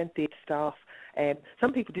ITN theatre staff,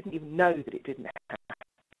 some people didn't even know that it didn't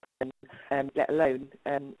happen, let alone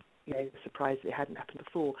surprised that it hadn't happened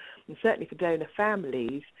before. And certainly for donor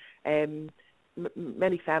families,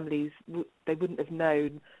 many families, they wouldn't have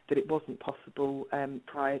known that it wasn't possible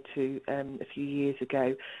prior to a few years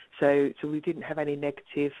ago. So we didn't have any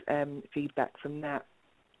negative feedback from that.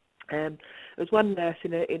 There was one nurse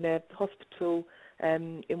in a hospital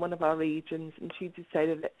in one of our regions, and she did say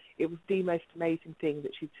that it was the most amazing thing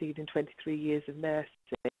that she'd seen in 23 years of nursing.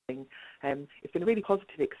 It's been a really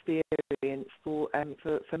positive experience for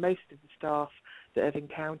most of the staff that have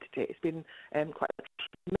encountered it. It's been quite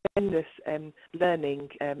tremendous learning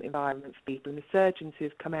environment for people, and the surgeons who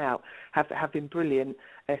have come out have been brilliant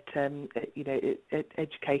at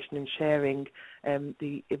education and sharing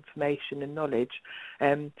the information and knowledge.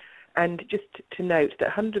 And just to note that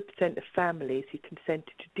 100% of families who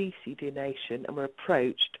consented to DC donation and were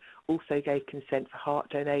approached also gave consent for heart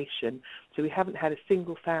donation. So we haven't had a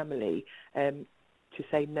single family to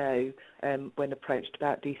say no when approached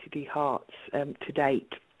about DCD hearts to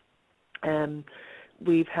date.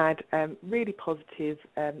 We've had really positive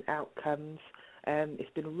outcomes. It's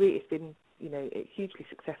been a hugely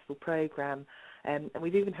successful programme. And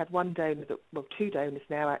we've even had one donor, two donors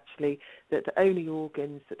now actually, that the only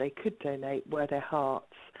organs that they could donate were their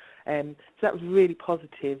hearts. So that was really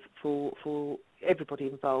positive for everybody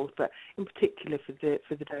involved, but in particular for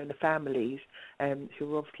the donor families, who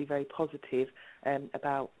were obviously very positive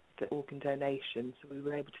about the organ donation. So we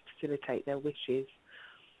were able to facilitate their wishes.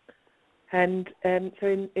 And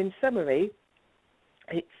so in summary,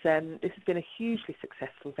 this has been a hugely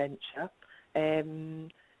successful venture.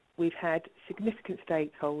 We've had significant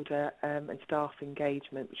stakeholder and staff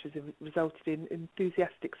engagement, which has resulted in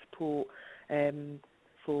enthusiastic support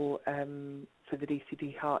for the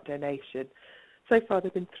DCD heart donation. So far,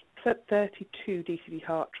 there have been 32 DCD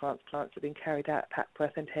heart transplants that have been carried out at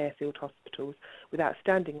Papworth and Harefield hospitals with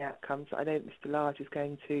outstanding outcomes that I know Mr. Large is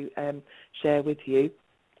going to share with you.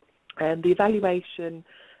 The evaluation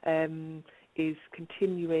is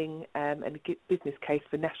continuing, and a business case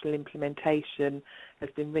for national implementation has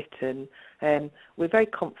been written. We're very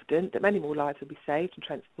confident that many more lives will be saved and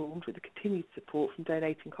transformed with the continued support from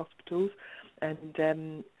donating hospitals and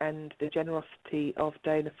the generosity of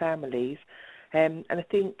donor families. And I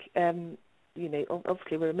think,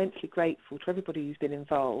 obviously we're immensely grateful to everybody who's been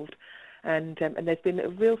involved, and there's been a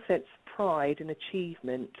real sense of pride and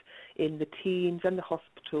achievement in the teams and the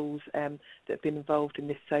hospitals that have been involved in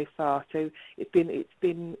this so far. So it's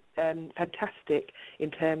been fantastic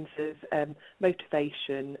in terms of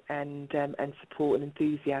motivation and support and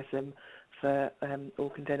enthusiasm for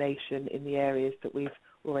organ donation in the areas that we've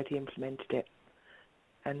already implemented it.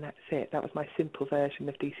 And that's it. That was my simple version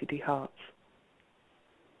of DCD hearts.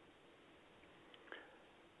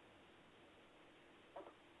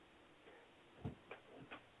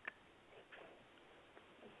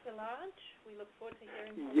 We look forward to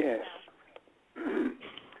hearing from you. Yes.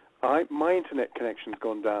 My internet connection's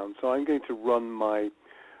gone down, so I'm going to run my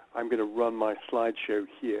slideshow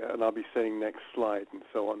here, and I'll be saying next slide and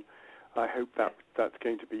so on. I hope that's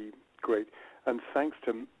going to be great. And thanks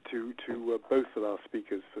to both of our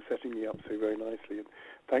speakers for setting me up so very nicely. And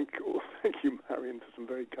thank you, Marion, for some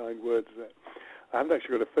very kind words there. I haven't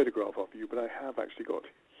actually got a photograph of you, but I have actually got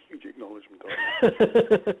huge acknowledgement of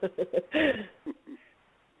it.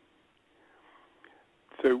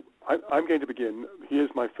 So I'm going to begin.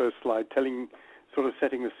 Here's my first slide, setting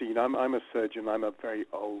the scene. I'm a surgeon. I'm a very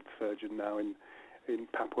old surgeon now in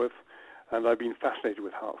Papworth, and I've been fascinated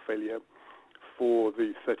with heart failure for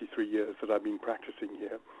the 33 years that I've been practicing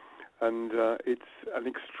here. And it's an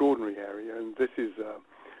extraordinary area, and this is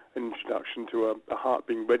an introduction to a heart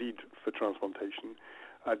being readied for transplantation,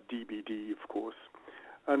 a DBD, of course.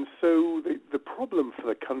 And so the problem for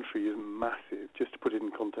the country is massive. Just to put it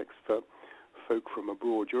in context for folk from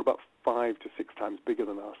abroad, you're about 5 to 6 times bigger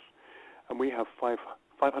than us, and we have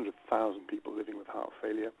 500,000 people living with heart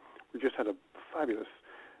failure. We just had a fabulous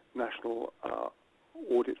national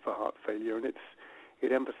audit for heart failure, and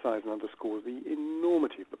it emphasizes and underscores the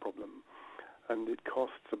enormity of the problem, and it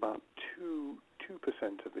costs about 2%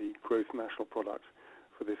 of the gross national product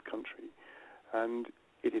for this country, and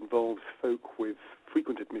it involves folk with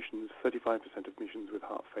frequent admissions, 35% admissions with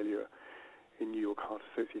heart failure in New York Heart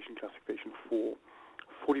Association classification 4,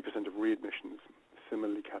 40% of readmissions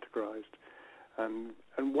similarly categorized. And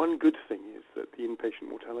one good thing is that the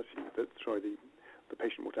patient mortality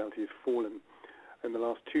has fallen in the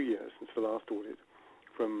last 2 years since the last audit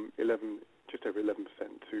from just over 11%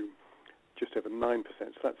 to just over 9%.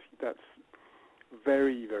 So that's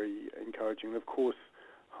very, very encouraging. And of course,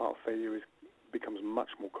 heart failure becomes much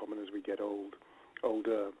more common as we get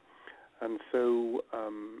older. And so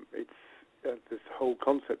this whole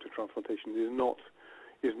concept of transplantation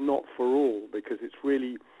is not for all, because it's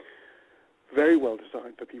really very well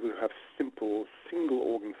designed for people who have simple single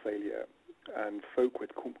organ failure and folk with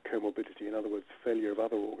comorbidity, in other words, failure of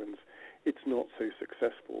other organs. It's not so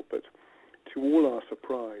successful, but to all our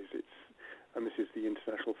surprise, and this is the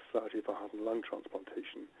International Society for Heart and Lung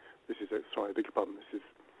Transplantation. I beg your pardon.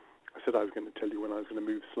 I said I was going to tell you when I was going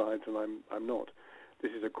to move slides, and I'm not.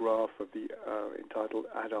 This is a graph of the entitled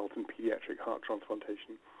Adult and Pediatric Heart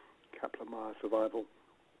Transplantation, Kaplan-Meier Survival.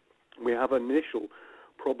 We have an initial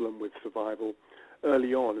problem with survival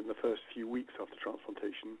early on in the first few weeks after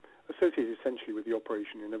transplantation, associated essentially with the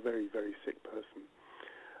operation in a very, very sick person.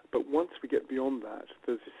 But once we get beyond that,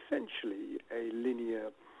 there's essentially a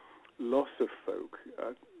linear loss of folk,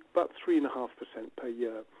 about 3.5% per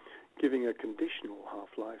year, giving a conditional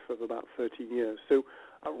half-life of about 13 years. So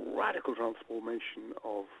a radical transformation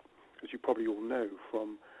of, as you probably all know,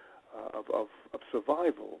 from of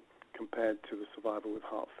survival compared to the survival with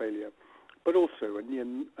heart failure, but also a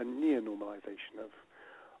near normalization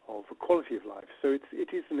of quality of life. So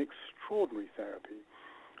it is an extraordinary therapy,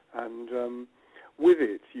 and with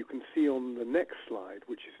it, you can see on the next slide,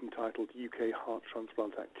 which is entitled UK Heart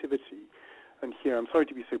Transplant Activity. And here, I'm sorry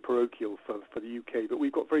to be so parochial for the UK, but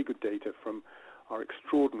we've got very good data from our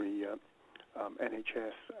extraordinary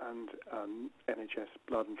NHS and NHS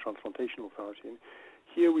Blood and Transplantation Authority. And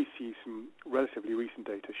here we see some relatively recent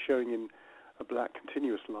data showing in a black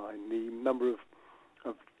continuous line the number of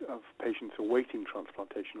patients awaiting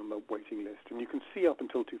transplantation on the waiting list. And you can see up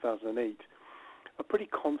until 2008, a pretty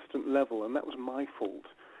constant level, and that was my fault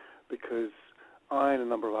because I and a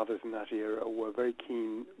number of others in that era were very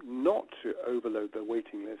keen not to overload the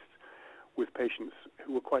waiting list with patients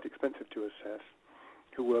who were quite expensive to assess,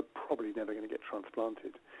 who were probably never going to get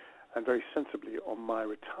transplanted. And very sensibly, on my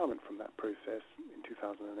retirement from that process in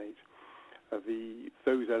 2008,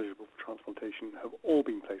 those eligible for transplantation have all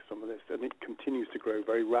been placed on the list, and it continues to grow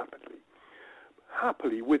very rapidly.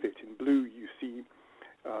 Happily, with it, in blue, you see,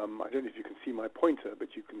 I don't know if you can see my pointer,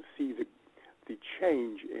 but you can see the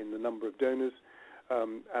change in the number of donors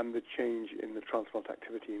and the change in the transplant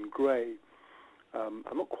activity in grey. I'm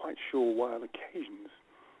not quite sure why on occasions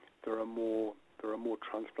there are more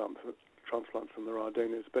transplants than there are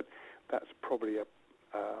donors, but that's probably a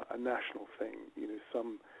national thing. You know,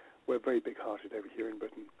 we're very big-hearted over here in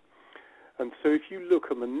Britain. And so if you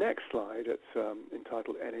look on the next slide, it's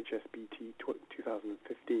entitled NHSBT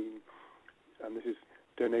 2015, and this is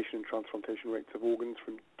donation and transplantation rates of organs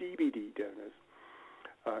from DBD donors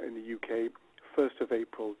in the UK, 1st of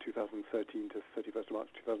April 2013 to 31st of March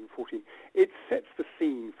 2014. It sets the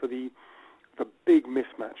scene for the big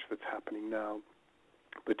mismatch that's happening now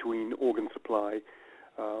between organ supply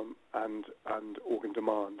and organ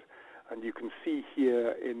demand. And you can see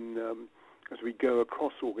here as we go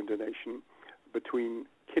across organ donation, between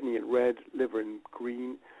kidney in red, liver in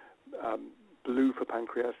green, blue for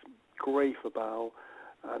pancreas, grey for bowel,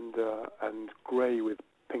 and grey with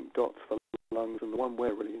pink dots for lungs, and the one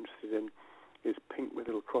we're really interested in is pink with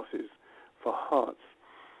little crosses for hearts.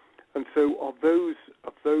 And so of those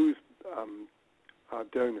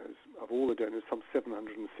donors, of all the donors, some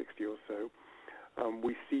 760 or so,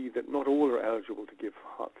 we see that not all are eligible to give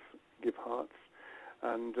hearts.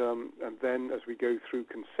 And then as we go through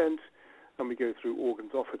consent and we go through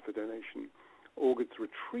organs offered for donation, organs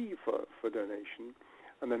retrieved for donation,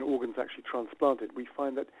 and then organs actually transplanted, we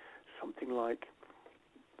find that something like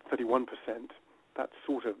 31%, that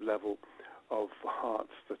sort of level of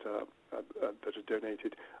hearts that are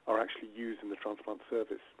donated, are actually used in the transplant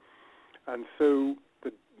service. And so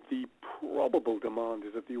the probable demand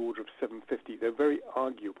is of the order of 750. They're very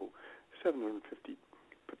arguable. 750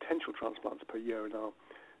 potential transplants per year in our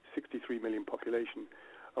 63 million population,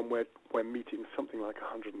 and we're meeting something like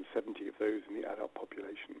 170 of those in the adult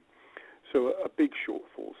population. So a big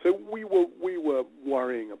shortfall. So we were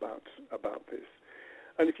worrying about this.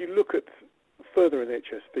 And if you look at further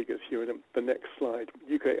NHS figures here in the next slide,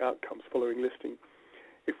 UK outcomes following listing,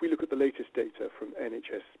 if we look at the latest data from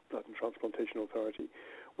NHS Blood and Transplantation Authority,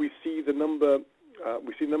 we see the number of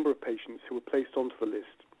patients who were placed onto the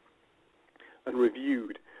list and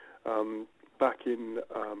reviewed back in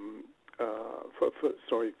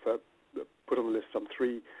put on the list some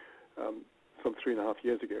 3.5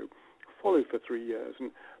 years ago, followed for 3 years,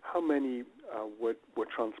 and how many were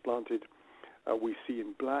transplanted. We see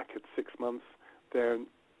in black at 6 months, they're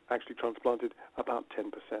actually transplanted about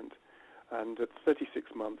 10%, and at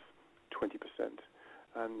 36 months, 20%.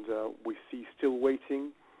 And we see still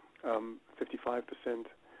waiting, 55%,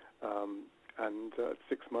 and at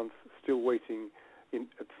 6 months, still waiting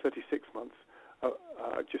at 36 months,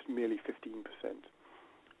 just merely 15%.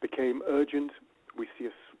 Became urgent. We see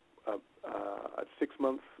at 6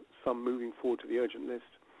 months, some moving forward to the urgent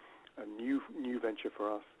list, a new venture for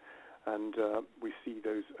us. And we see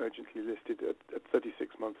those urgently listed at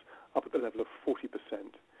 36 months up at the level of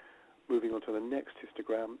 40%. Moving on to the next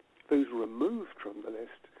histogram, those removed from the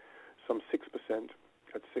list, some 6%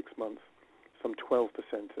 at 6 months, some 12%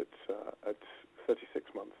 at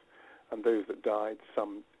 36 months, and those that died,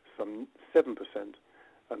 some 7%,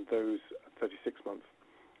 and those at 36 months,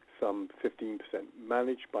 some 15%,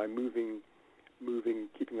 managed by moving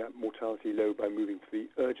keeping that mortality low by moving to the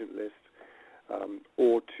urgent list,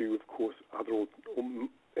 or to, of course, other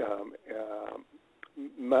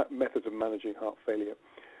methods of managing heart failure.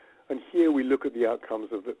 And here we look at the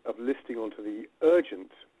outcomes of listing onto the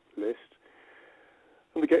urgent list.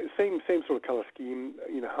 And we get the same sort of colour scheme.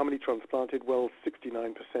 How many transplanted? Well,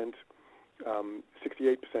 69%,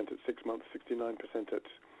 68% at 6 months, 69%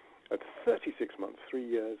 at 36 months, 3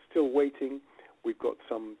 years. Still waiting. We've got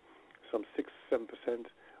some 6-7%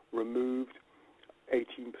 removed,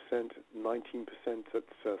 18%, 19% at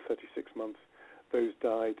 36 months. Those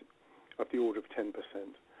died of the order of 10%.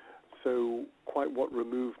 So quite what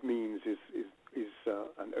removed means is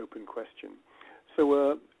an open question. So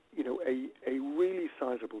a really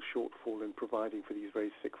sizable shortfall in providing for these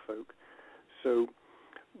very sick folk. So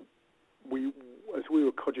as we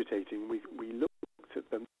were cogitating, we looked at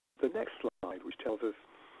the next slide, which tells us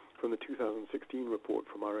from the 2016 report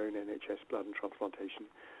from our own NHS Blood and Transplantation.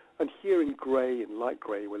 And here in grey, in light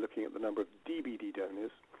grey, we're looking at the number of DBD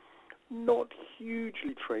donors, not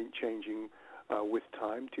hugely changing with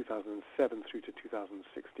time, 2007 through to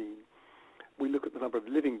 2016. We look at the number of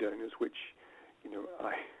living donors, which,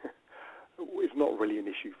 is not really an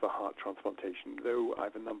issue for heart transplantation, though I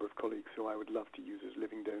have a number of colleagues who I would love to use as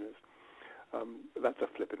living donors. That's a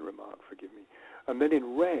flippant remark, forgive me. And then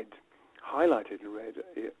in red, highlighted in red,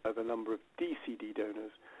 are the number of DCD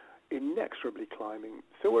donors, inexorably climbing.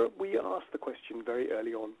 So we asked the question very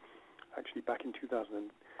early on, actually back in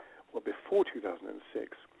before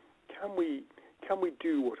 2006, can we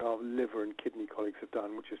do what our liver and kidney colleagues have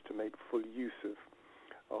done, which is to make full use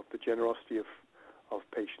of the generosity of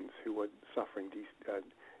patients who were suffering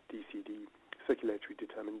DCD, circulatory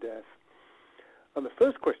determined death? And the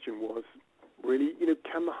first question was really,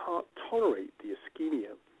 can the heart tolerate the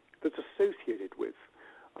ischemia that's associated with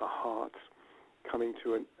a heart coming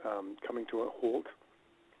to a halt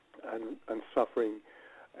and suffering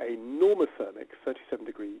a normothermic,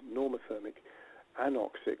 37-degree normothermic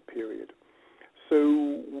anoxic period?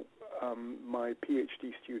 So my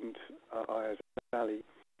PhD student, Ayaz Ali,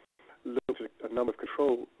 looked at a number of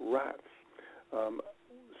control rats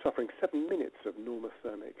suffering 7 minutes of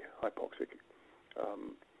normothermic hypoxic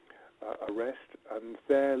arrest, and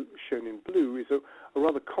there, shown in blue, is a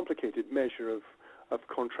rather complicated measure of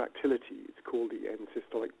contractility. It's called the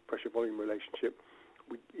end-systolic pressure-volume relationship.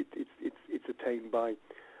 It's attained by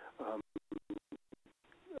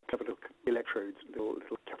capital electrodes, little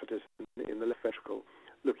catheters in the left ventricle,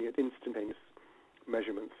 looking at instantaneous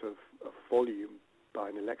measurements of volume by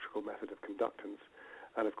an electrical method of conductance,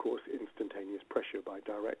 and of course instantaneous pressure by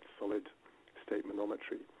direct solid-state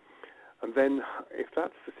manometry. And then, if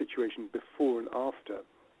that's the situation before and after,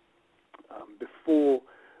 before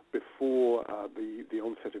the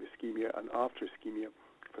onset of ischemia and after ischemia,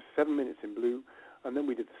 for 7 minutes in blue, and then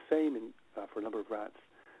we did the same for a number of rats,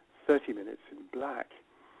 30 minutes in black,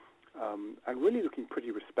 and really looking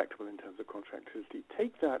pretty respectable in terms of contractility.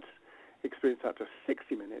 Take that experience out to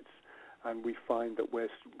 60 minutes, and we find that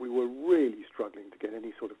we were really struggling to get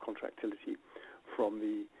any sort of contractility from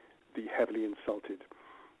the heavily insulted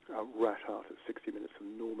rat heart at 60 minutes of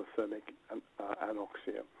normothermic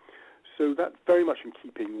anoxia. So that's very much in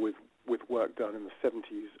keeping with work done in the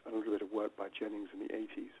 70s, a little bit of work by Jennings in the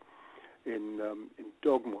 80s in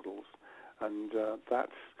dog models, and that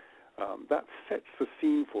sets the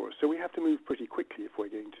scene for us. So we have to move pretty quickly if we're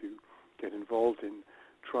going to get involved in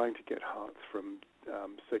trying to get hearts from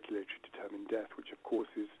circulatory determined death, which of course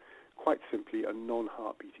is quite simply a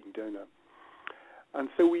non-heart-beating donor. And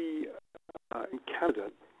so we, in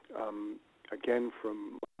Canada, again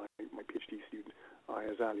from my PhD student,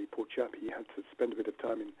 Ayaz Ali, poor chap, he had to spend a bit of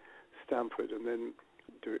time in Stanford and then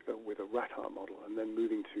do it with a rat heart model, and then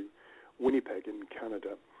moving to Winnipeg in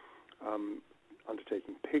Canada,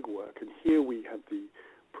 undertaking pig work. And here we had the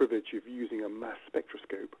privilege of using a mass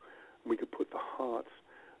spectroscope. We could put the heart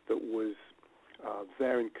that was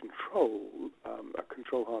there in control, a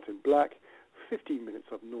control heart in black, 15 minutes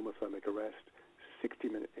of normothermic arrest, 60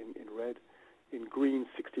 minutes in red, in green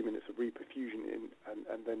 60 minutes of reperfusion,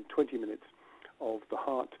 and then 20 minutes of the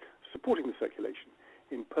heart supporting the circulation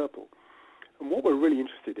in purple. And what we're really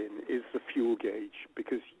interested in is the fuel gauge,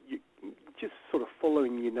 because you just sort of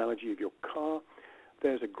following the analogy of your car,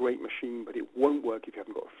 there's a great machine, but it won't work if you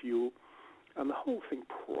haven't got fuel. And the whole thing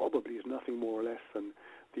probably is nothing more or less than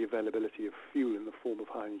the availability of fuel in the form of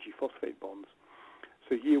high-energy phosphate bonds.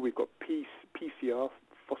 So here we've got PCR,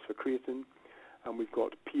 phosphocreatine, and we've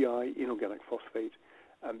got PI, inorganic phosphate,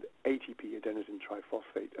 and ATP, adenosine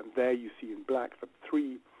triphosphate. And there you see in black the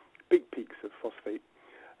three big peaks of phosphate.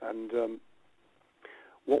 And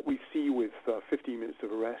What we see with 15 minutes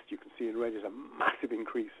of arrest, you can see in red, is a massive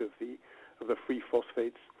increase of the free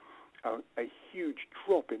phosphates, a huge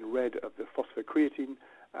drop in red of the phosphocreatine,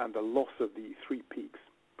 and the loss of the 3 peaks,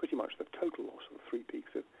 pretty much the total loss of the 3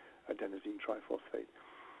 peaks of adenosine triphosphate.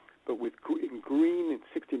 But in green, in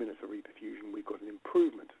 60 minutes of reperfusion, we've got an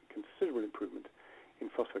improvement, considerable improvement in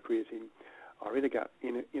phosphocreatine. Our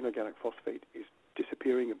inorganic phosphate is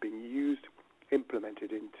disappearing and being used,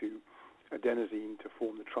 implemented into adenosine to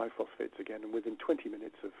form the triphosphates again, and within 20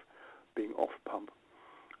 minutes of being off pump,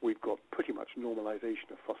 we've got pretty much normalization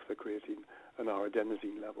of phosphocreatine and our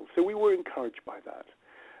adenosine levels. So we were encouraged by that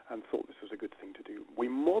and thought this was a good thing to do. We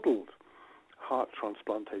modeled heart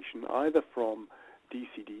transplantation either from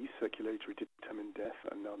DCD, circulatory determined death,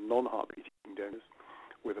 and non-heart beating donors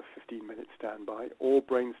with a 15-minute standby, or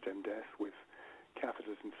brainstem death with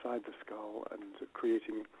catheters inside the skull and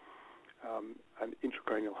creating an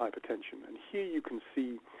intracranial hypertension. And here you can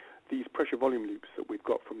see these pressure volume loops that we've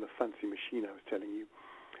got from the fancy machine I was telling you.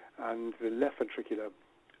 And the left ventricular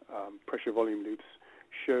pressure volume loops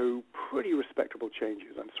show pretty respectable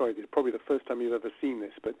changes. I'm sorry, this is probably the first time you've ever seen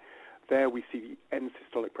this, but there we see the end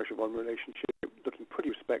systolic pressure volume relationship looking pretty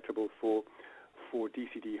respectable for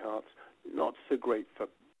DCD hearts, not so great for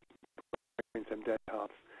brainstem dead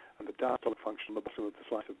hearts, and the diastolic function on the bottom of the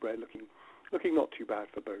slice of bread looking not too bad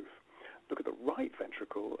for both. Look at the right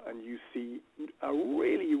ventricle, and you see a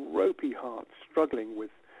really ropey heart struggling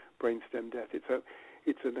with brainstem death.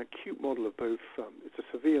 It's an acute model of both. It's a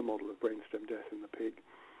severe model of brainstem death in the pig,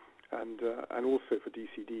 and also for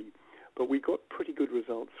DCD. But we got pretty good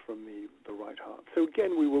results from the right heart. So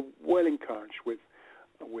again, we were well encouraged with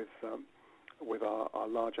our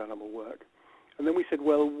large animal work. And then we said,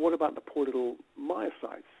 well, what about the poor little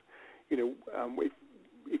myocytes?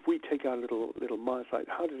 If we take out a little myocyte,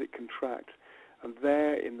 how does it contract? And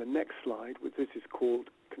there in the next slide, this is called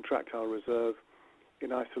contractile reserve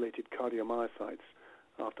in isolated cardiomyocytes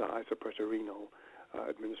after isopretorenal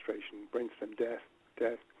administration, brainstem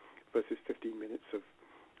death versus 15 minutes of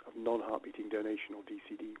non-heart beating donation or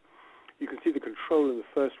DCD. You can see the control in the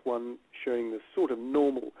first one showing the sort of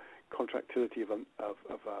normal contractility of an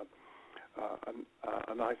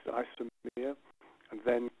isomere, and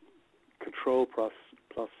then control plus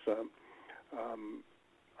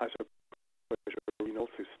isopretorenal,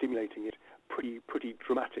 so stimulating it, pretty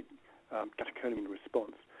dramatic catecholamine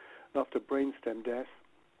response. And after brainstem death,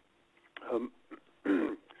 a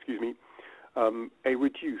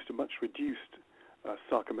much reduced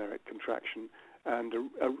sarcomeric contraction and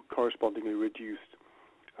a correspondingly reduced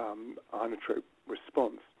inotrope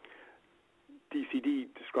response. DCD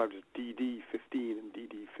described as DD15 and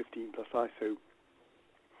DD15 plus iso,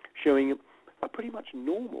 showing a pretty much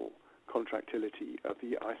normal contractility of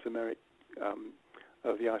the isomeric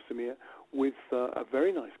of the isomere with a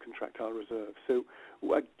very nice contractile reserve. So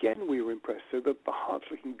again, we were impressed. So the heart's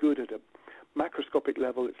looking good at a macroscopic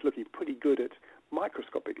level. It's looking pretty good at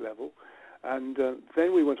microscopic level. And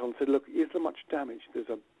then we went on and said, look, is there much damage? There's,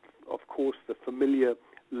 of course, the familiar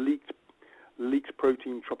leaked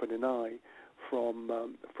protein troponin I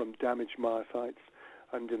from damaged myocytes.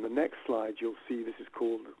 And in the next slide, you'll see this is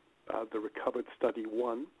called the Recovered Study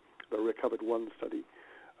 1, the Recovered 1 study,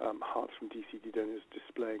 hearts from DCD donors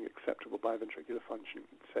displaying acceptable biventricular function,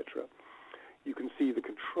 etc. You can see the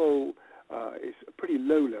control is a pretty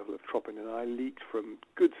low level of troponin I leaked from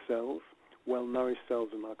good cells, well-nourished cells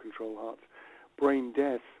in our control hearts. Brain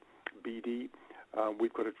death, BD,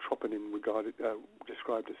 we've got a troponin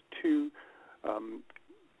described as 2.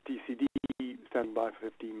 DCD standing by for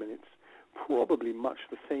 15 minutes, probably much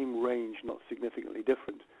the same range, not significantly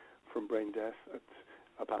different from brain death at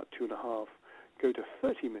about 2.5. Go to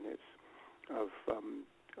 30 minutes of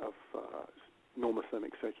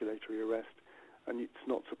normothermic circulatory arrest, and it's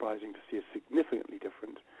not surprising to see a significantly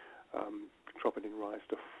different troponin rise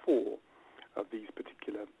to 4 of these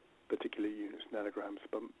particular units, nanograms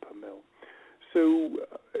per mil. So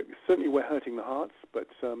certainly we're hurting the hearts, but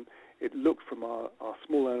it looked from our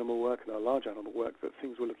small animal work and our large animal work that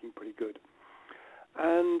things were looking pretty good.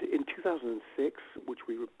 And in 2006, which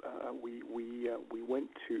we went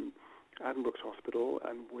to Addenbrooke's Hospital,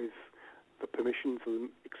 and with the permission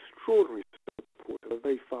from extraordinary support of a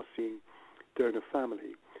very fast-seeing donor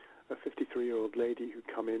family, a 53-year-old lady who'd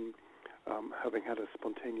come in having had a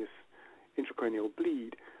spontaneous intracranial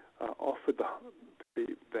bleed, offered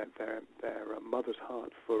their mother's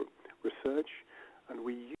heart for research, and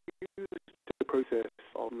we used the process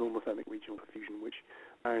of normothermic regional perfusion, which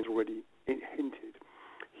Aaron's already hinted.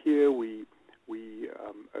 Here we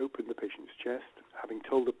opened the patient's chest, having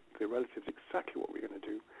told the relatives exactly what we're going to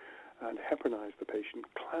do, and heparinized the patient,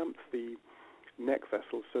 clamped the neck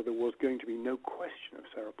vessels, so there was going to be no question of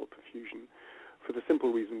cerebral perfusion, for the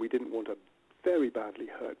simple reason we didn't want a very badly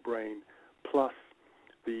hurt brain, plus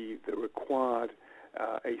the required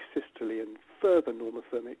asystole and further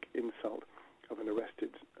normothermic insult of an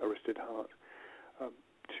arrested heart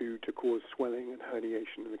to cause swelling and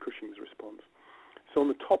herniation and the Cushing's response. So on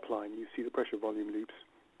the top line, you see the pressure volume loops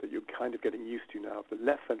that you're kind of getting used to now of the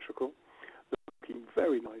left ventricle, looking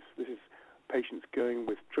very nice. This is patients going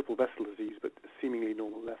with triple vessel disease, but seemingly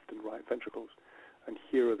normal left and right ventricles. And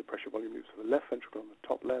here are the pressure volume loops of the left ventricle on the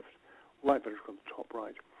top left, right ventricle on the top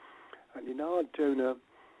right. And in our donor,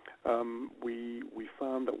 we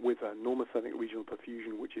found that with a normothermic regional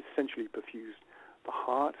perfusion, which essentially perfused the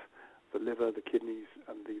heart, the liver, the kidneys,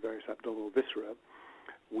 and the various abdominal viscera,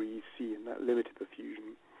 we see in that limited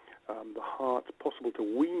perfusion the heart possible to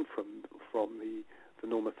wean from the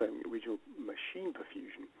normothermic regional machine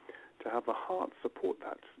perfusion to have the heart support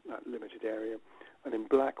that limited area. And in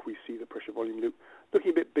black, we see the pressure volume loop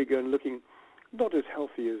looking a bit bigger and looking not as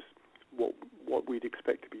healthy as what we'd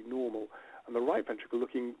expect to be normal. And the right ventricle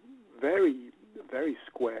looking very, very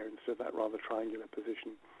square instead of that rather triangular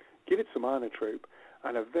position. Give it some inotrope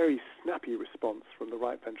and a very snappy response from the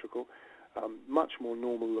right ventricle, much more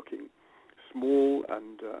normal looking, small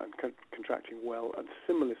and contracting well, and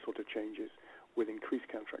similar sort of changes with increased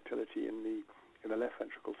contractility in the left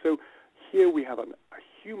ventricle. So here we have a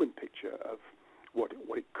human picture of what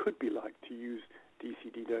it could be like to use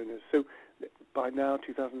DCD donors. So by now,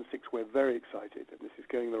 2006, we're very excited, and this is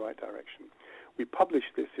going in the right direction. We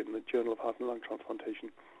published this in the Journal of Heart and Lung Transplantation,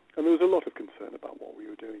 and there was a lot of concern about what we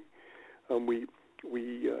were doing.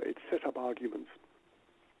 It set up arguments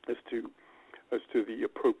as to the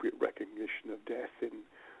appropriate recognition of death in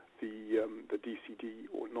the DCD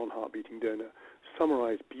or non-heart-beating donor,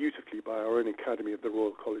 summarized beautifully by our own Academy of the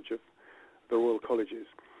Royal Colleges,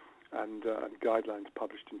 and guidelines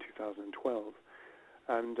published in 2012.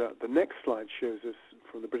 And the next slide shows us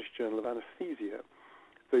from the British Journal of Anesthesia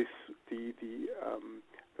the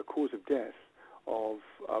cause of death of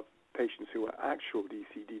patients who are actual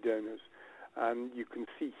DCD donors. And you can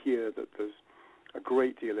see here that there's a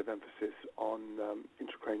great deal of emphasis on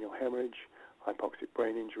intracranial hemorrhage, hypoxic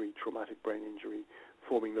brain injury, traumatic brain injury,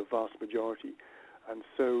 forming the vast majority. And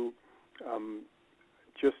so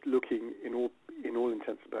just looking in all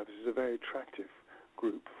intents and purposes, a very attractive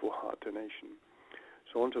group for heart donation.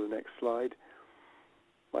 So on to the next slide.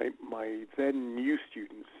 My then new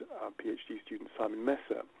students, PhD student Simon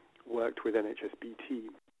Messer, worked with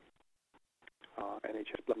NHSBT,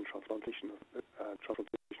 NHS Blood and Transplantation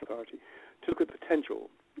Authority, to look at the potential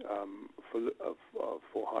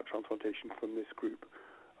for heart transplantation from this group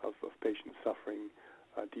of patients suffering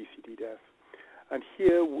DCD death. And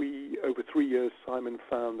here over 3 years, Simon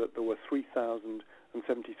found that there were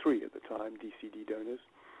 3,073 at the time DCD donors.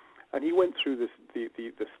 And he went through the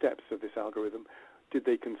steps of this algorithm. Did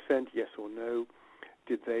they consent, yes or no?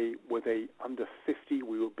 Were they under 50?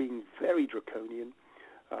 We were being very draconian,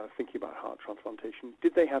 thinking about heart transplantation.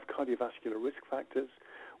 Did they have cardiovascular risk factors?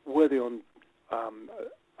 Were they on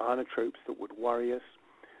inotropes that would worry us?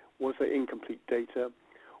 Was there incomplete data?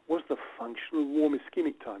 Was the functional warm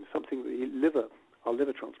ischemic time something that our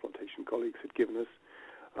liver transplantation colleagues had given us?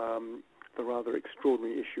 The rather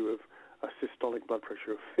extraordinary issue of a systolic blood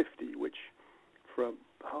pressure of 50, which for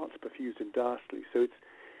hearts perfused in diastole. So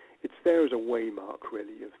it's there as a waymark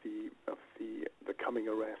really of the coming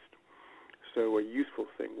arrest. So a useful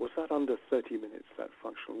thing. Was that under 30 minutes, that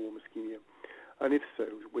functional warm ischemia? And if so,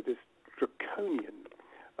 with this draconian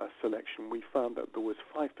selection, we found that there was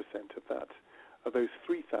 5% of those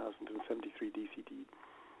 3,073 DCD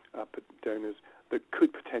donors that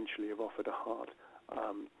could potentially have offered a heart.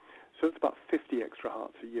 So it's about 50 extra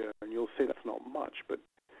hearts a year, and you'll say that's not much, but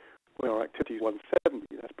when our activity is 170,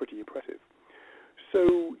 that's pretty impressive.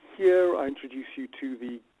 So here I introduce you to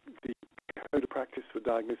the Code of Practice for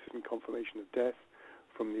Diagnosis and Confirmation of Death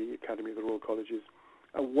from the Academy of the Royal Colleges.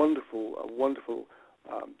 A wonderful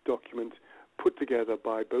document put together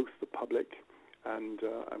by both the public and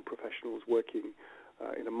professionals working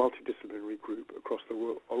in a multidisciplinary group across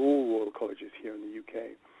all Royal Colleges here in the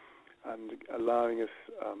UK, and allowing us,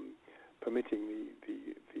 permitting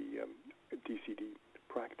the DCD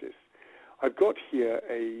practice. I've got here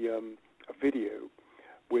a video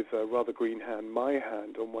with a rather green hand, my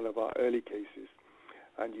hand, on one of our early cases,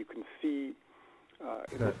 and you can see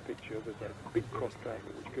in this picture there's a big cross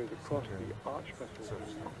fragment which goes across the arch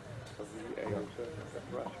vessels of the aorta, the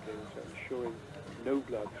thoracic aorta, ensuring no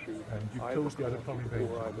blood through either or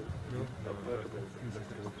either vertebral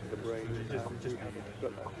to the brain. And we have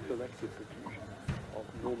a selective perfusion of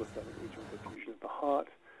normothermic regional perfusion of the heart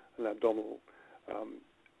and abdominal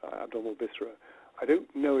abdominal viscera. I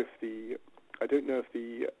don't know if the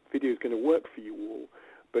video is going to work for you all,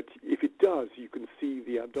 but if it does, you can see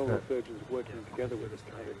the abdominal surgeons working together with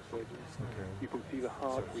the cardiac surgeons. You can see the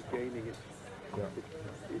heart regaining its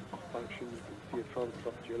function. You can see a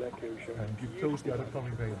transesophageal echo showing. And you close the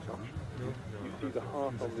autonomic veins. You see the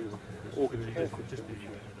heart on the organ care system, which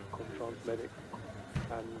is called Transmedics,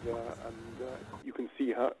 and you can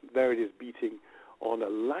see how there it is beating on a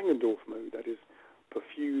Langendorf mode, that is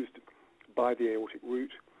perfused by the aortic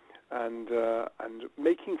root, and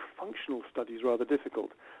making functional studies rather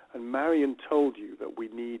difficult. And Marion told you that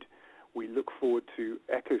we look forward to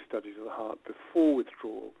echo studies of the heart before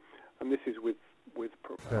withdrawal, and this is with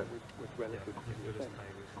relative consent,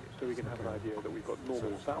 so we can have an idea that we've got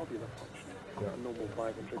normal valvular function and normal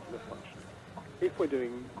biventricular function. If we're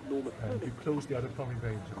doing normothermic, you close the autonomic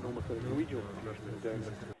veins, normothermic regional perfusion in the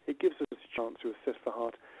donor, it gives us a chance to assess the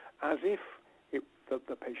heart as if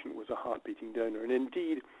the patient was a heart-beating donor. And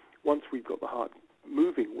indeed, once we've got the heart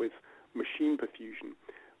moving with machine perfusion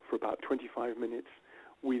for about 25 minutes,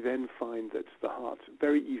 we then find that the heart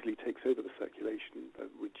very easily takes over the circulation,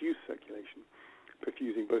 reduced circulation,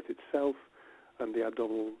 perfusing both itself and the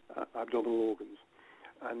abdominal organs.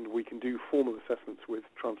 And we can do formal assessments with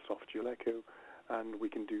transesophageal echo, and we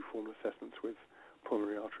can do formal assessments with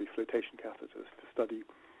pulmonary artery flotation catheters to study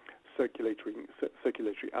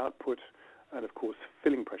circulatory output and, of course,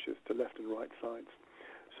 filling pressures to left and right sides.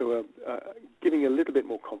 So giving a little bit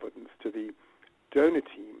more confidence to the donor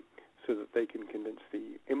team so that they can convince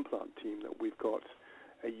the implant team that we've got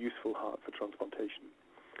a useful heart for transplantation.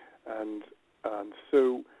 And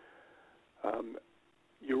so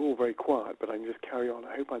you're all very quiet, but I can just carry on.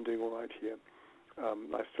 I hope I'm doing all right here.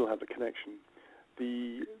 I still have the connection.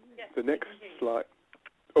 The next slide.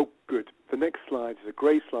 Oh, good. The next slide is a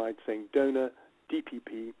grey slide saying donor,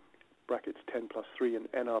 DPP, brackets 10+3,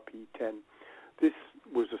 and NRP 10. This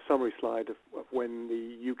was a summary slide of when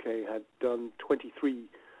the UK had done 23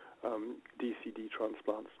 DCD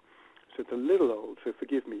transplants. So it's a little old, so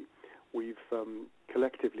forgive me. We've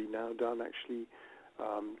collectively now done actually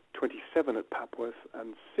 27 at Papworth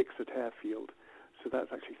and 6 at Harefield. So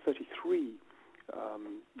that's actually 33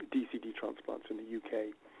 DCD transplants in the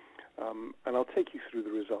UK. And I'll take you through the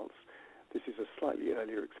results. This is a slightly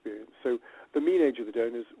earlier experience. So the mean age of the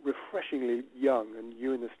donors, refreshingly young, and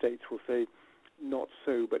you in the States will say not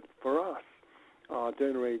so, but for us, our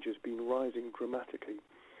donor age has been rising dramatically.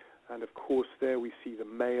 And of course, there we see the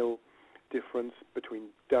male difference between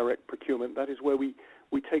direct procurement. That is where we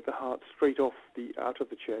take the heart straight out of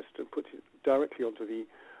the chest and put it directly onto the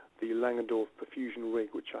Langendorf perfusion rig,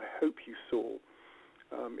 which I hope you saw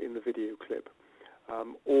in the video clip,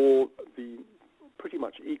 or the pretty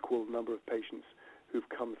much equal number of patients who've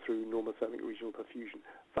come through normothermic regional perfusion.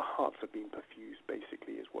 The hearts have been perfused,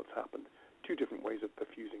 basically, is what's happened. 2 different ways of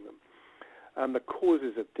perfusing them. And the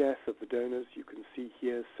causes of death of the donors, you can see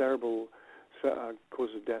here,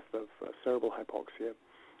 causes of death of cerebral hypoxia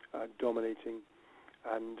dominating,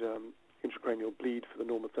 and intracranial bleed for the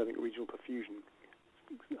normothermic regional perfusion,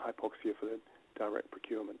 hypoxia for the direct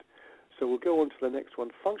procurement. So we'll go on to the next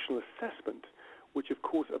one, functional assessment, which of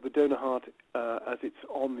course of the donor heart as it's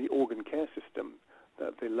on the organ care system,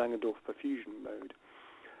 the Langendorf perfusion mode.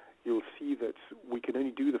 You'll see that we can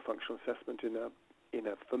only do the functional assessment in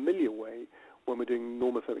a familiar way when we're doing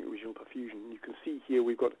normothermic regional perfusion. You can see here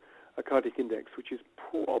we've got a cardiac index which is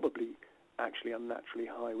probably actually unnaturally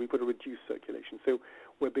high. We've got a reduced circulation, so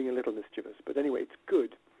we're being a little mischievous. But anyway, it's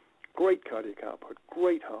good. Great cardiac output,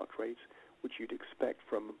 great heart rate, which you'd expect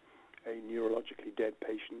from a neurologically dead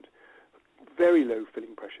patient. Very low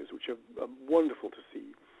filling pressures, which are wonderful to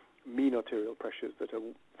see. Mean arterial pressures that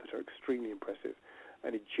are extremely impressive.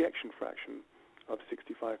 An ejection fraction of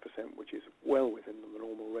 65%, which is well within the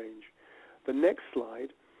normal range. The next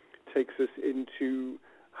slide takes us into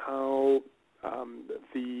how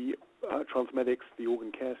the Transmedics, the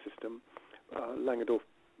organ care system, Langendorf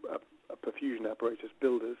perfusion apparatus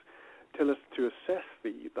builders, tell us to assess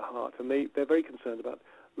the heart, and they're very concerned about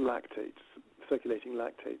lactates, circulating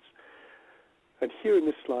lactates. And here in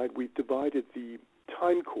this slide, we've divided the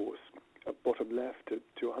time course, bottom left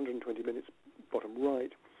to 120 minutes, bottom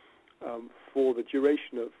right, for the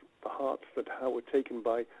duration of the hearts that were taken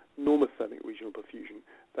by normothermic regional perfusion,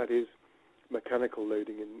 that is, mechanical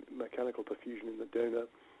loading and mechanical perfusion in the donor,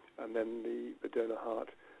 and then the donor heart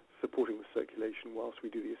supporting the circulation whilst we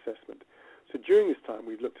do the assessment. So during this time,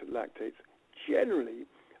 we've looked at lactates. Generally,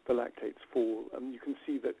 the lactates fall, and you can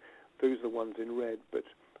see that those are the ones in red, but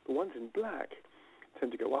the ones in black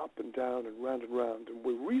tend to go up and down and round and round. And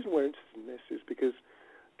the reason we're interested in this is because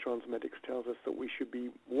Transmedics tells us that we should be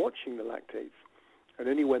watching the lactates and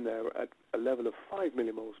only when they're at a level of 5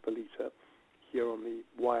 millimoles per litre, here on the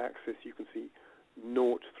y-axis you can see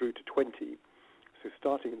 0 through to 20, so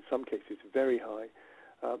starting in some cases very high,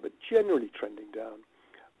 but generally trending down.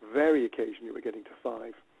 Very occasionally we're getting to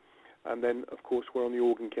 5. And then, of course, we're on the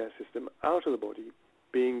organ care system out of the body,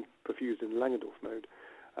 being perfused in Langendorf mode,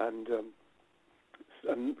 and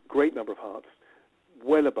a great number of hearts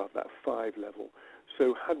well above that 5 level.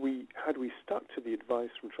 So had we stuck to the advice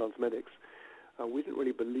from Transmedics, we didn't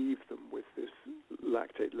really believe them with this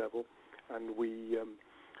lactate level, and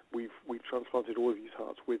we've transplanted all of these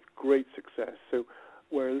hearts with great success. So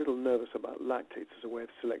we're a little nervous about lactates as a way of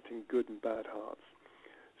selecting good and bad hearts.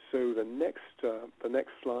 So the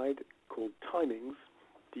next slide, called Timings,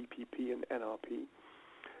 DPP and NRP,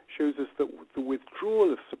 shows us that the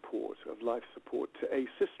withdrawal of support, of life support, to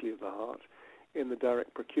asystole of the heart in the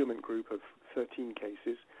direct procurement group of 13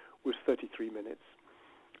 cases was 33 minutes.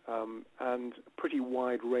 And a pretty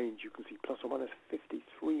wide range, you can see, plus or minus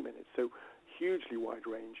 53 minutes, so hugely wide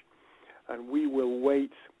range. And we will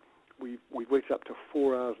wait, we've waited up to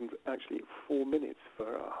 4 hours and actually 4 minutes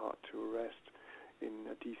for our heart to arrest in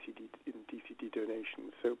DCD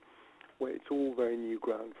donation. So it's all very new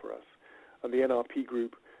ground for us. And the NRP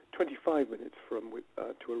group, 25 minutes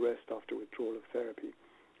to arrest after withdrawal of therapy.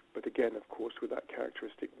 But again, of course, with that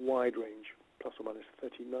characteristic wide range, plus or minus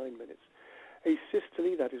 39 minutes.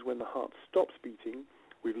 Asystole, that is when the heart stops beating,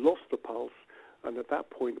 we've lost the pulse, and at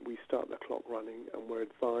that point we start the clock running, and we're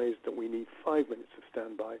advised that we need 5 minutes of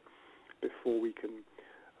standby before we can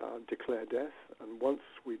declare death. And once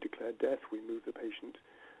we declare death, we move the patient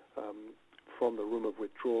from the room of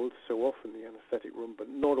withdrawal, so often the anesthetic room, but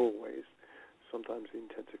not always, sometimes the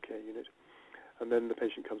intensive care unit. And then the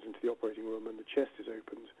patient comes into the operating room and the chest is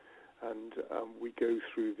opened, and we go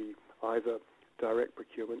through the either direct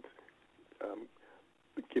procurement,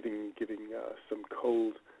 giving some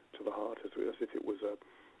cold to the heart as if it was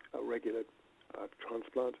a regular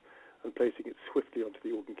transplant, and placing it swiftly onto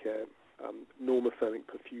the organ care normothermic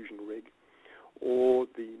perfusion rig, or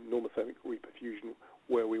the normothermic reperfusion,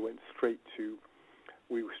 where we went straight to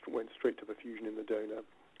perfusion in the donor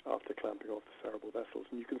after clamping off the cerebral vessels.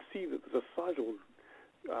 And you can see that there's a sizable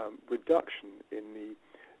reduction in the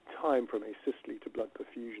time from asystole to blood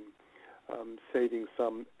perfusion, saving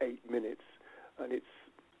some 8 minutes. And it's,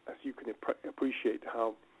 as you can appreciate,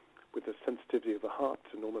 how with the sensitivity of the heart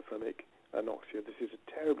to normothermic anoxia, this is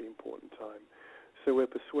a terribly important time. So we're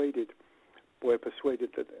persuaded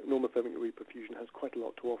that normothermic reperfusion has quite a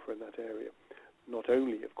lot to offer in that area. Not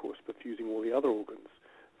only, of course, perfusing all the other organs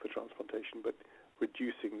for transplantation, but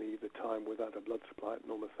reducing the time without a blood supply at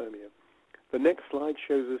normothermia. The next slide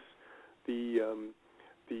shows us the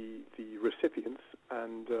recipients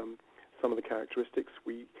and some of the characteristics.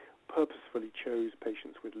 We purposefully chose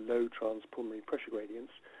patients with low transpulmonary pressure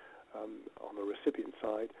gradients on the recipient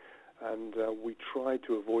side, and we tried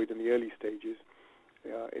to avoid in the early stages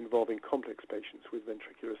involving complex patients with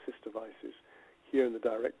ventricular assist devices. Here in the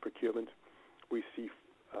direct procurement, we see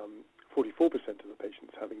 44% of the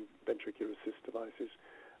patients having ventricular assist devices,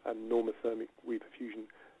 and normothermic reperfusion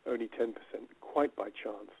only 10%, quite by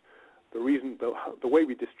chance. The reason, the way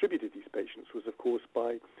we distributed these patients was, of course,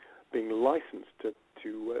 by being licensed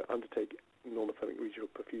to undertake normothermic regional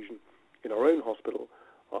perfusion in our own hospital,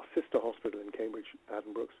 our sister hospital in Cambridge,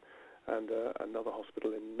 Addenbrooke's, and another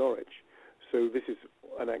hospital in Norwich. So this is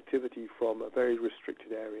an activity from a very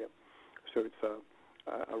restricted area. So it's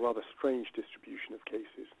a rather strange distribution of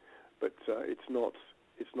cases, but it's not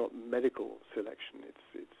medical selection.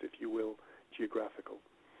 It's if you will, geographical.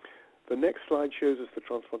 The next slide shows us the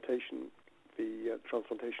transplantation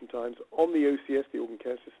times on the OCS, the organ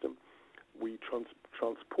care system. We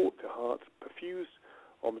transport the heart perfused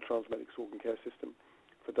on the Transmedics organ care system.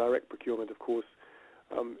 For direct procurement, of course,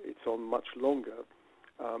 it's on much longer,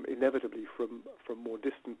 inevitably from more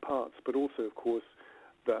distant parts, but also, of course,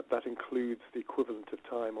 that includes the equivalent of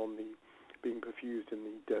time on the being perfused in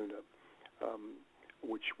the donor,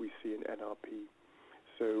 which we see in NRP.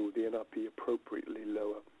 So the NRP appropriately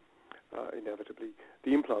lower, inevitably.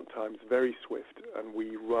 The implant time is very swift, and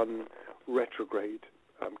we run retrograde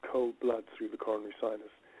cold blood through the coronary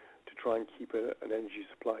sinus to try and keep an energy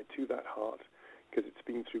supply to that heart, because it's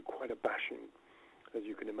been through quite a bashing, as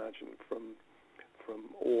you can imagine, from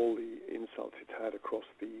all the insults it had across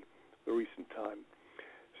the recent time.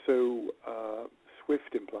 So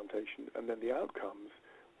swift implantation, and then the outcomes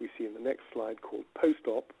we see in the next slide, called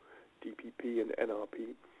post-op, DPP and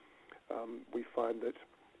NRP. We find that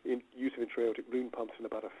in use of intra-aortic balloon pumps in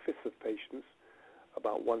about a fifth of patients,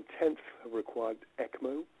 about 1/10 have required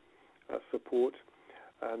ECMO support,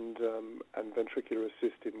 and ventricular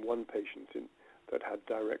assist in one patient that had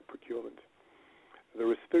direct procurement. The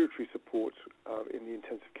respiratory support in the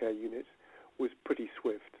intensive care unit was pretty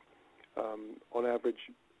swift. On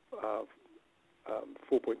average, 4.7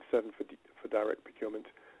 for direct procurement,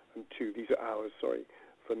 and 2, these are hours, sorry,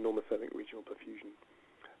 for normothermic regional perfusion.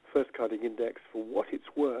 First cardiac index, for what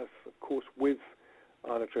it's worth, of course, with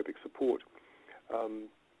inotropic support,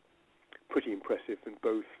 pretty impressive in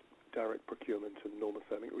both direct procurement and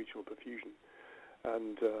normothermic regional perfusion.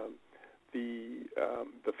 And the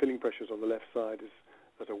filling pressures on the left side is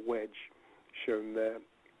as a wedge shown there,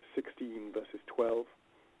 16 versus 12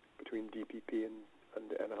 between DPP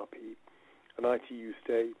and NRP. An ITU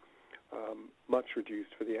stay much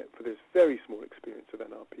reduced for this very small experience of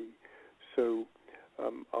NRP. So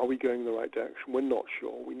are we going in the right direction? We're not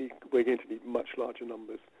sure. We're going to need much larger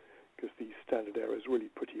numbers because the standard error is really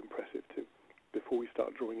pretty impressive too before we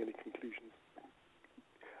start drawing any conclusions.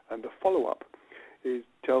 And the follow-up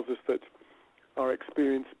tells us that our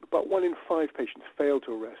experience, about 1 in 5 patients fail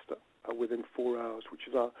to arrest within 4 hours, which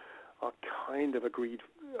is our kind of agreed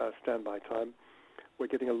standby time. We're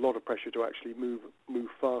getting a lot of pressure to actually move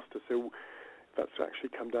faster, so that's actually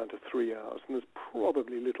come down to 3 hours, and there's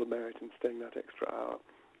probably little merit in staying that extra hour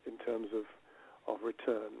in terms of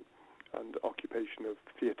return and occupation of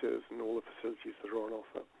theatres and all the facilities that are on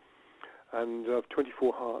offer. And of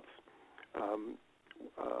 24 hearts,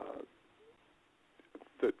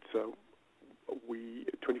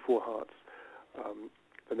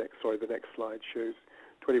 the next slide shows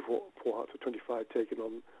 24 hearts of 25 taken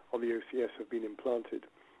on the OCS have been implanted.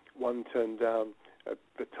 1 turned down at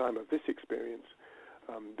the time of this experience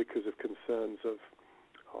because of concerns of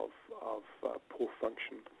poor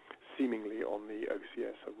function, seemingly on the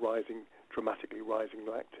OCS, dramatically rising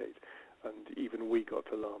lactate, and even we got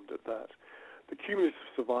alarmed at that. The cumulative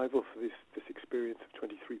survival for this experience of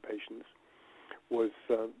 23 patients was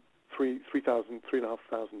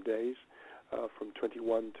 3,500 days from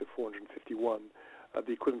 21 to 451,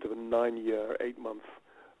 the equivalent of a 9-year, 8-month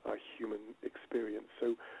human experience.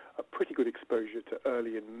 So a pretty good exposure to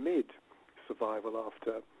early and mid survival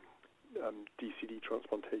after DCD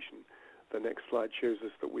transplantation. The next slide shows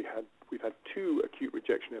us that we've had 2 acute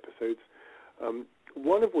rejection episodes,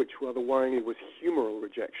 one of which, rather worryingly, was humoral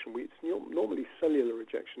rejection. It's normally cellular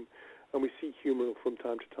rejection, and we see humoral from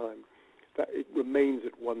time to time. That it remains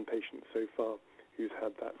at 1 patient so far who's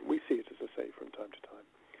had that. We see it, as I say, from time to time.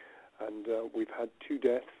 And we've had 2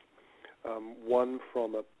 deaths, one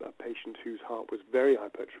from a patient whose heart was very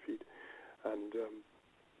hypertrophied and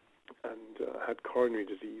had coronary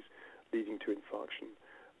disease leading to infarction.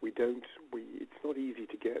 It's not easy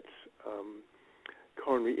to get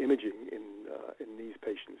coronary imaging in these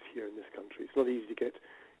patients here in this country. It's not easy to get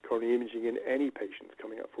coronary imaging in any patients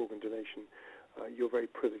coming up for organ donation. You're very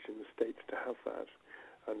privileged in the States to have that.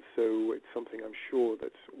 And so it's something I'm sure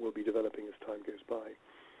that will be developing as time goes by.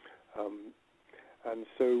 And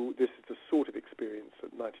so this is the sort of experience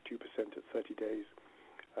at 92% at 30 days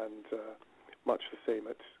and much the same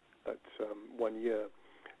at 1 year.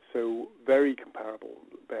 So very comparable,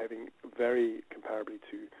 behaving very comparably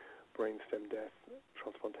to brainstem death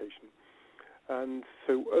transplantation. And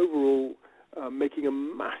so overall, making a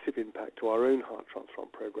massive impact to our own heart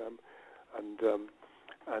transplant program. And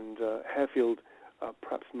Harefield,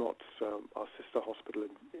 perhaps not our sister hospital,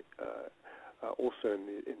 also in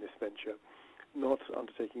this venture, not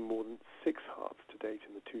undertaking more than 6 hearts to date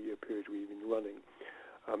in the 2-year period we've been running.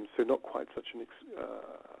 So not quite such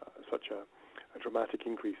a dramatic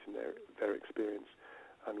increase in their experience.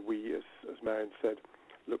 And we, as Marion said,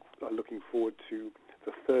 are looking forward to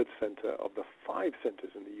the 3rd centre of the 5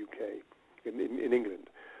 centres in the UK, in England,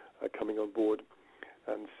 coming on board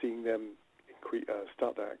and seeing them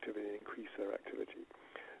start their activity and increase their activity.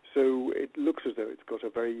 So it looks as though it's got a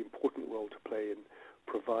very important role to play in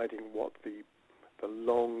providing what the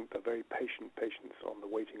very patient patients on the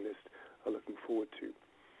waiting list are looking forward to.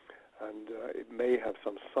 And it may have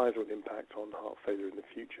some sizable impact on heart failure in the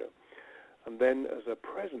future. And then as a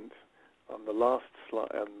present, on the last slide,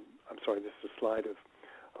 this is a slide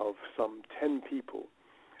of some 10 people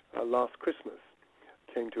last Christmas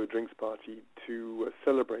came to a drinks party to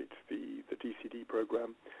celebrate the DCD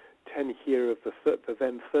program. 10 here of the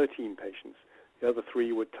then 13 patients. The other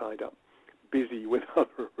 3 were tied up, busy with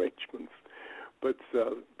other arrangements. But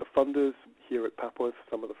the funders here at Papworth,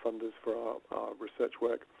 some of the funders for our research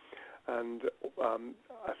work, and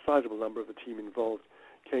a sizable number of the team involved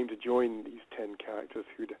came to join these 10 characters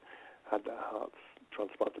who'd had their hearts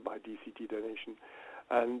transplanted by DCD donation.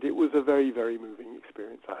 And it was a very, very moving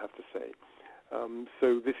experience, I have to say.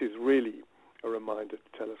 So this is really a reminder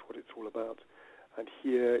to tell us what it's all about. And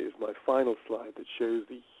here is my final slide that shows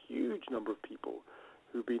the huge number of people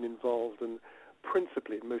who've been involved, and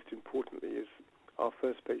principally and most importantly is our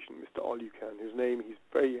first patient, Mr. Olukan, whose name he's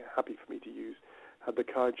very happy for me to use, had the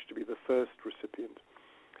courage to be the first recipient.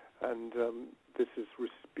 And this has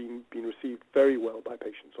been received very well by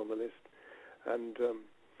patients on the list. And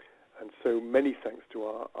so many thanks to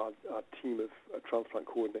our team of transplant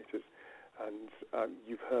coordinators. And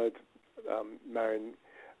you've heard Marion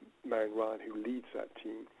Ryan, who leads that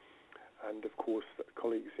team, and of course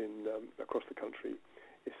colleagues across the country,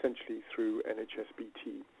 essentially through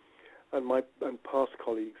NHSBT, and past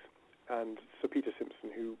colleagues, and Sir Peter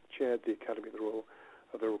Simpson, who chaired the Academy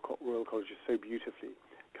of the Royal Colleges so beautifully,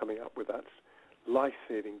 coming up with that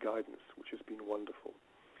life-saving guidance, which has been wonderful.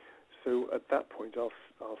 So at that point, I'll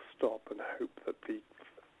stop and hope that the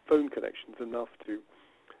phone connection's enough to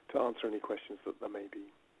answer any questions that there may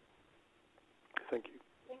be. Thank you.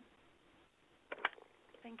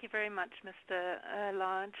 Thank you very much, Mr.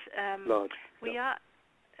 Large. Large. We are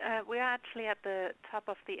actually at the top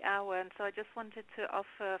of the hour, and so I just wanted to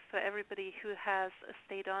offer for everybody who has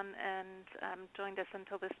stayed on and joined us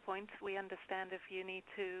until this point. We understand if you need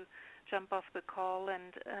to jump off the call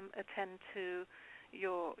and attend to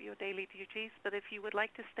your daily duties, but if you would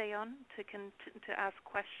like to stay on to ask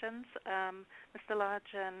questions, Mr.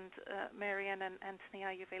 Large and Marian and Anthony,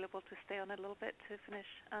 are you available to stay on a little bit to finish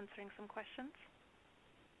answering some questions?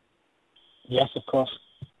 Yes, of course.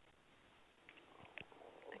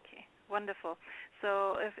 Okay, wonderful.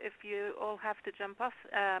 So if you all have to jump off,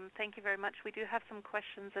 thank you very much. We do have some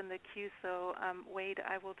questions in the queue, so Wade,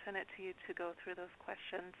 I will turn it to you to go through those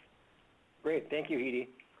questions. Great, thank you, Edie.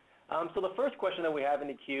 So the first question that we have in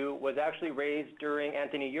the queue was actually raised during,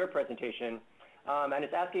 Anthony, your presentation, and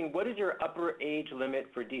it's asking, what is your upper age limit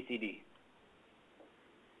for DCD?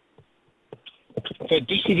 For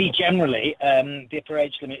DCD generally, the upper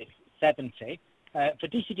age limit is 70. For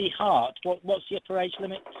DCD heart, what's the upper age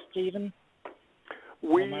limit, Stephen?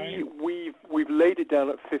 We've laid it down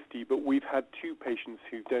at 50, but we've had two patients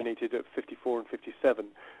who donated at 54 and 57.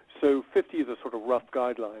 So 50 is a sort of rough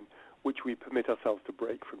guideline, which we permit ourselves to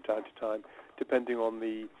break from time to time, depending on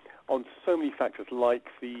so many factors like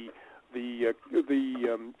the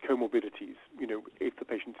comorbidities. You know, if the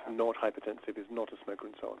patient is not hypertensive, is not a smoker,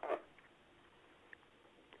 and so on.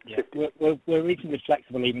 Yeah, we're reasonably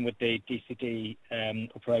flexible even with the DCD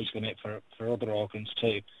upper age limit for other organs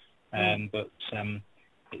too, but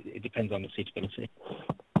it depends on the suitability.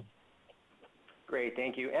 Great,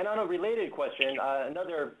 thank you. And on a related question,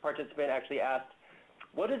 another participant actually asked,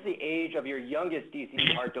 what is the age of your youngest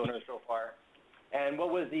DCD heart donor so far? And what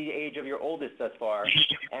was the age of your oldest thus far?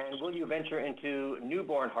 And will you venture into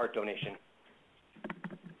newborn heart donation?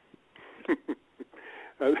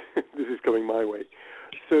 This is coming my way.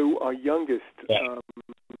 So our youngest,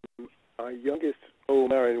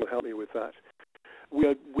 Marion will help me with that.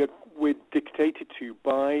 We're dictated to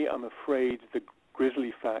by, I'm afraid, the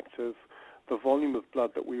grisly fact of the volume of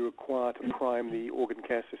blood that we require to prime the organ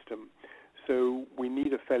care system. So we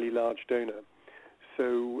need a fairly large donor.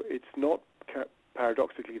 So it's not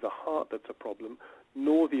paradoxically the heart that's a problem,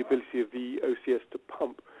 nor the ability of the OCS to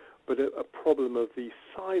pump, but a problem of the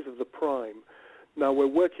size of the prime. Now we're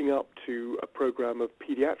working up to a program of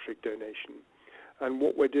pediatric donation, and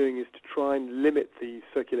what we're doing is to try and limit the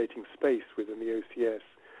circulating space within the OCS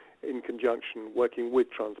in conjunction working with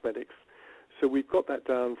transmedics. So we've got that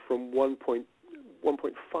down from 1.5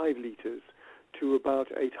 litres to about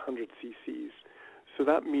 800 cc's. So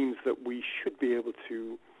that means that we should be able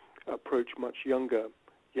to approach much younger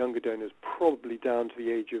donors, probably down to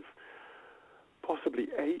the age of possibly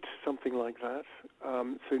 8, something like that.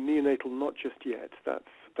 So neonatal, not just yet.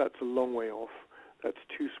 That's a long way off. That's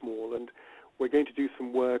too small. And we're going to do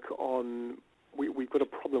some work on. We've got a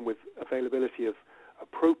problem with availability of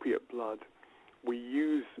appropriate blood.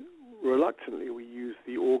 Reluctantly we use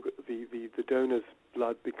the donor's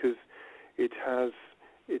blood because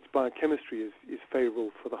its biochemistry is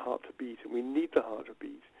favourable for the heart to beat, and we need the heart to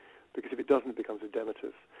beat because if it doesn't, it becomes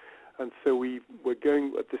edematous. And so we're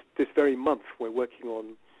going at this very month. We're working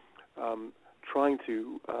on trying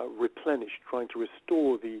to replenish, trying to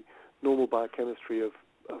restore the normal biochemistry of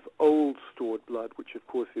old stored blood, which of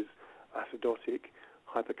course is acidotic,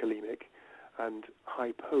 hyperkalemic, and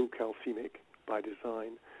hypocalcemic by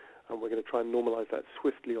design. And we're going to try and normalize that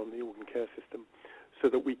swiftly on the organ care system, so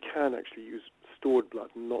that we can actually use stored blood,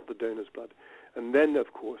 not the donor's blood. And then,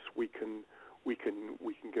 of course, we can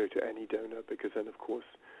go to any donor, because then, of course,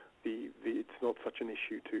 it's not such an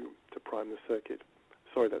issue to prime the circuit.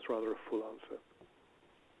 Sorry, that's rather a full answer.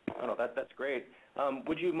 Oh, no, that's great.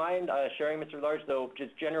 Would you mind sharing, Mr. Large, though,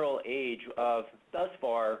 just general age of, thus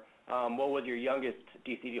far, what was your youngest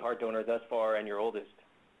DCD heart donor thus far and your oldest?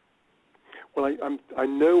 Well, I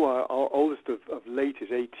know our oldest of late is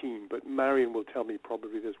 18, but Marion will tell me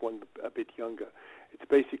probably there's one a bit younger. It's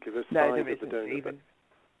basically the size of the donor. Even.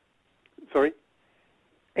 Sorry?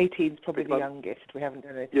 18 is probably the youngest. We haven't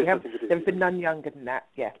done it. Yes, I think it is. There's been none younger than that,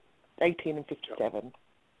 yeah. 18 and 57.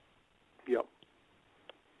 Yep.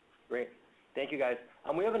 Great. Thank you, guys.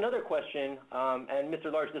 We have another question, and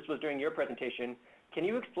Mr. Large, this was during your presentation. Can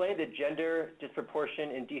you explain the gender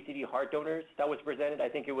disproportion in DCD heart donors that was presented? I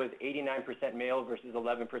think it was 89% male versus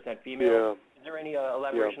 11% female. Yeah. Is there any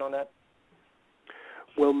elaboration on that?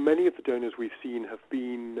 Well, many of the donors we've seen have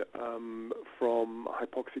been from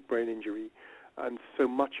hypoxic brain injury, and so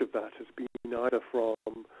much of that has been either from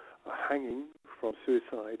hanging, from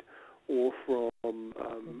suicide, or from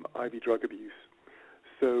IV drug abuse.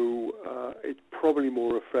 So it's probably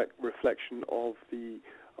more reflection of the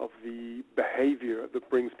behavior that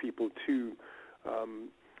brings people to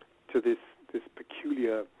this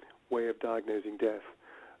peculiar way of diagnosing death,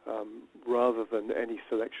 rather than any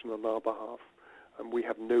selection on our behalf. We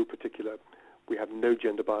have no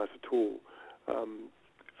gender bias at all.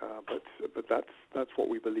 But that's what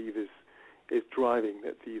we believe is driving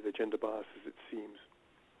the gender bias, as it seems.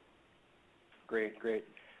 Great.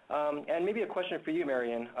 And maybe a question for you,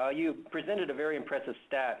 Marion. You presented a very impressive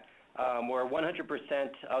stat where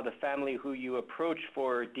 100% of the family who you approached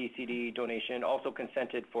for DCD donation also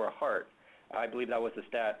consented for a heart. I believe that was the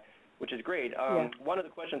stat, which is great. One of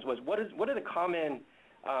the questions was, what are the common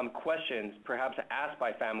questions perhaps asked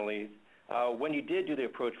by families when you did do the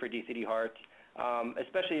approach for DCD heart,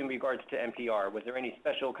 especially in regards to NPR? Was there any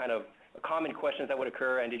special kind of common questions that would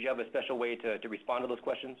occur, and did you have a special way to respond to those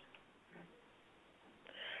questions?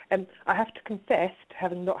 I have to confess to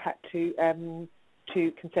having not had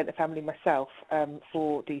to consent the family myself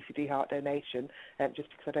for DCD heart donation, just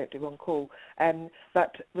because I don't do on call.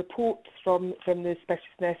 But reports from the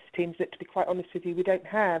specialist nurses teams that, to be quite honest with you, we don't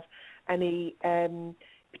have any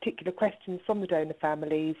particular questions from the donor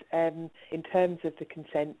families in terms of the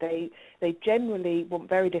consent. They generally want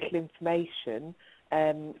very little information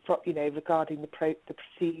regarding the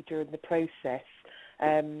procedure and the process.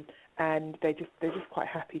 And they're just quite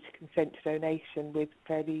happy to consent to donation with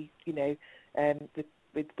fairly,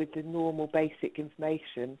 with the normal basic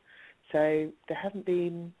information. So there haven't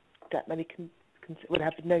been that many would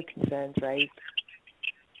have no concerns raised.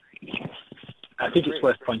 I think it's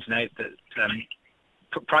worth pointing out that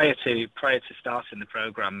prior to starting the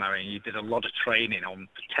program, Marion, you did a lot of training on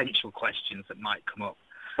potential questions that might come up,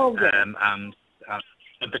 and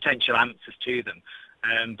potential answers to them.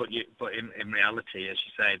 But in reality, as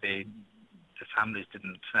you say, the families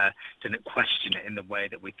didn't question it in the way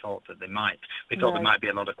that we thought that they might. We thought there might be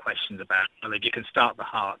a lot of questions about, well, if you can start the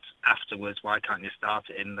heart afterwards, why can't you start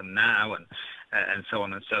it in them now, and so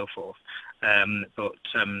on and so forth. But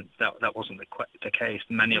that wasn't the case.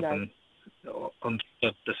 Many of them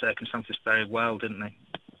understood the circumstances very well, didn't they?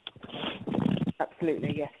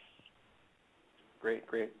 Absolutely, yes. Great.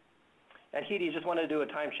 And Hedy, just wanted to do a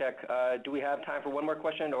time check. Do we have time for one more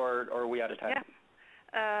question, or are we out of time?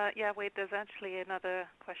 Wait, there's actually another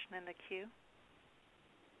question in the queue.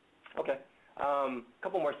 Okay.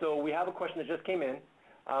 Couple more. So we have a question that just came in.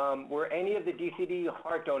 Were any of the DCD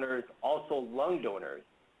heart donors also lung donors?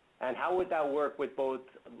 And how would that work with both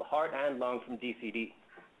heart and lung from DCD?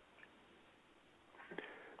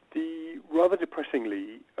 Rather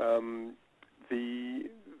depressingly,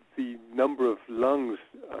 the number of lungs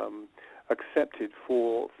accepted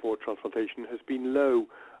for transplantation has been low,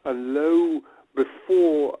 and low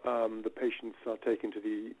before the patients are taken to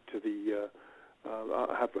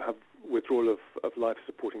have withdrawal of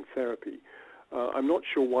life-supporting therapy. I'm not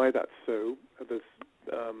sure why that's so.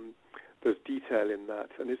 There's detail in that,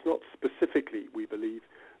 and it's not specifically, we believe,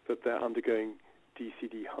 that they're undergoing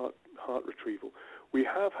DCD heart retrieval. We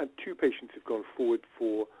have had 2 patients who've gone forward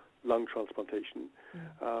for lung transplantation,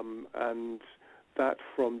 and that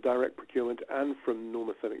from direct procurement and from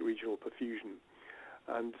normothermic regional perfusion.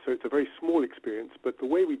 And so it's a very small experience, but the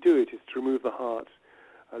way we do it is to remove the heart,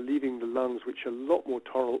 leaving the lungs, which are a lot more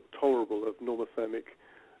tolerable of normothermic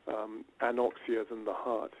anoxia than the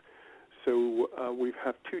heart. So we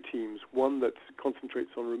have 2 teams, one that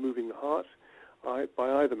concentrates on removing the heart by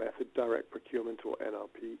either method, direct procurement or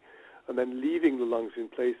NRP, and then leaving the lungs in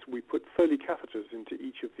place. We put Foley catheters into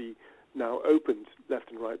each of the now opened left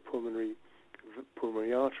and right pulmonary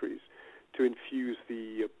arteries to infuse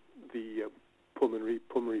the pulmonary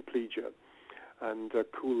plegia and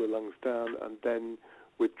cool the lungs down, and then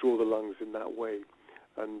withdraw the lungs in that way,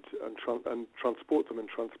 and transport them and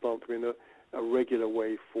transplant them in a regular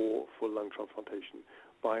way for lung transplantation,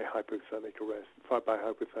 by hypothermic arrest, by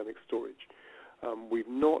hypothermic storage. We've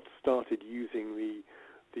not started using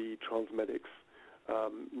the Transmedics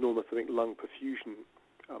normothermic lung perfusion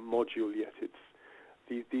module yet.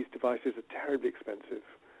 These devices are terribly expensive,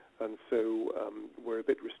 and so we're a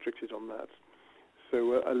bit restricted on that.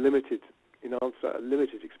 So a limited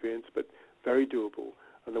experience, but very doable.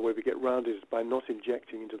 And the way we get round it is by not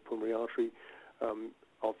injecting into the pulmonary artery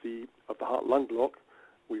of the heart-lung block.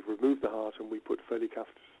 We've removed the heart and we put Foley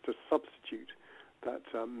catheters to substitute that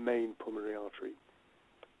main pulmonary artery.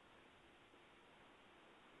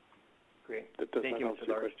 Great. That does Thank not you, answer Mr.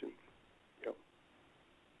 your Lars. question. Yep.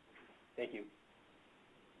 Thank you.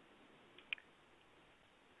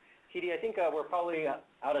 Heidi, I think we're probably out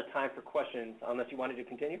of time for questions, unless you wanted to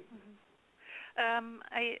continue. Mm-hmm.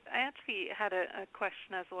 I actually had a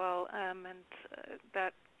question as well, and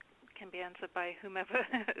that can be answered by whomever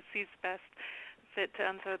sees best fit to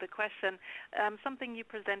answer the question. Something you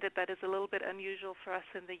presented that is a little bit unusual for us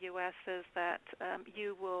in the U.S. is that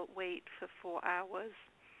you will wait for 4 hours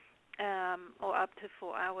or up to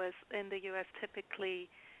 4 hours. In the U.S. typically,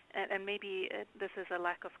 and maybe this is a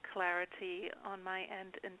lack of clarity on my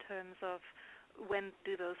end in terms of when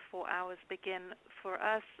do those 4 hours begin. For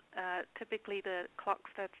us, typically the clock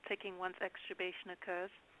starts ticking once extubation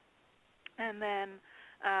occurs, and then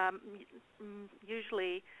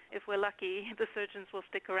usually, if we're lucky, the surgeons will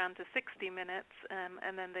stick around to 60 minutes,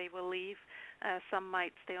 and then they will leave. Some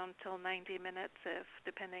might stay on till 90 minutes,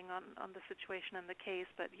 depending on the situation and the case,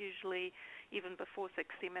 but usually even before 60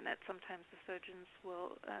 minutes, sometimes the surgeons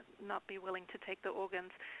will not be willing to take the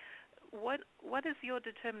organs. What is your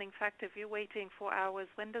determining factor? If you're waiting 4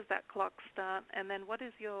 hours, when does that clock start? And then what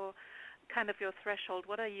is your threshold?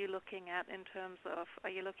 What are you looking at in terms of,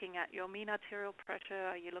 are you looking at your mean arterial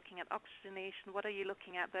pressure? Are you looking at oxygenation? What are you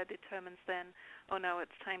looking at that determines then, oh no,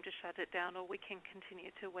 it's time to shut it down, or we can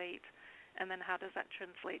continue to wait? And then how does that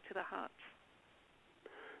translate to the heart?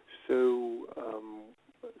 So,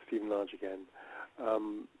 Stephen Large again.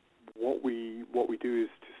 What we do is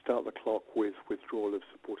to start the clock with withdrawal of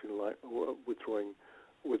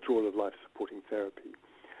life-supporting therapy,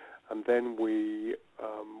 and then we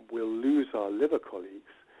will lose our liver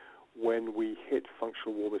colleagues when we hit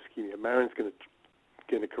functional warm ischemia. Marion's going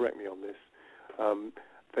to correct me on this.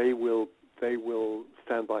 They will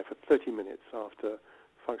stand by for 30 minutes after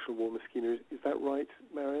functional warm ischemia. Is that right,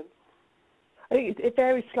 Marion? I think it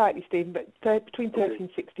varies slightly, Stephen, but between 30 and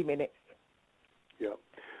 60 minutes. Yeah.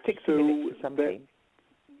 60 minutes for some teams.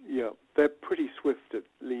 Yeah, they're pretty swift at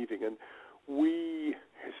leaving, and we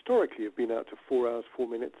historically have been out to 4 hours, 4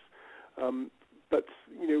 minutes. But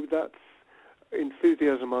that's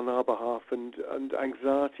enthusiasm on our behalf and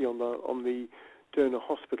anxiety on the donor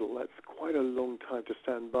hospital. That's quite a long time to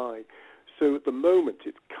stand by. So at the moment,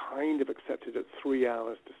 it's kind of accepted at 3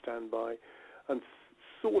 hours to stand by, and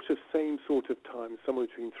same sort of time, somewhere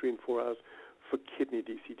between 3 and 4 hours for kidney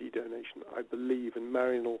DCD donation, I believe, and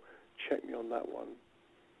Marion will check me on that one.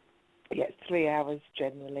 Yeah, it's 3 hours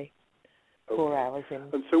generally. Okay. 4 hours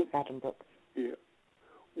in Addenbrooke. Yeah.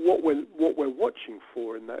 What we're watching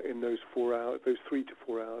for in those 4 hours, those 3 to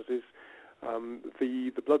 4 hours, is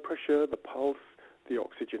the blood pressure, the pulse, the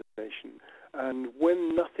oxygenation, and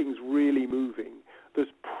when nothing's really moving,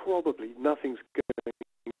 there's probably nothing's going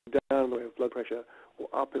down in the way of blood pressure or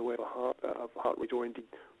up in the way of heart rate, or indeed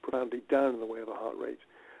profoundly down in the way of a heart rate,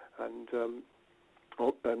 and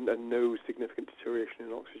no significant deterioration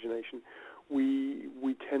in oxygenation.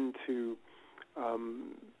 We tend to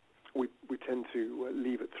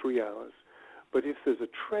leave at 3 hours, but if there's a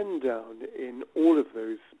trend down in all of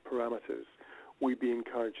those parameters, we'd be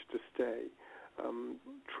encouraged to stay,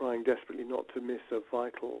 trying desperately not to miss a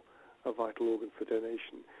vital organ for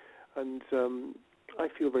donation. And I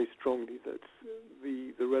feel very strongly that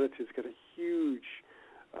the relatives get a huge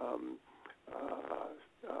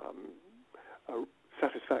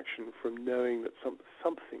satisfaction from knowing that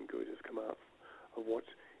something good has come out of what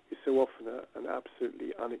is so often an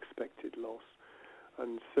absolutely unexpected loss.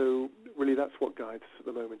 And so really that's what guides us at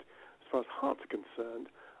the moment. As far as hearts are concerned,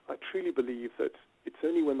 I truly believe that it's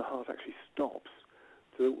only when the heart actually stops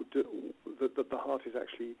that the heart is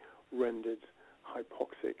actually rendered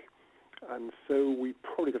hypoxic. And so we've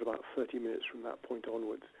probably got about 30 minutes from that point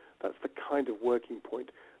onwards. That's the kind of working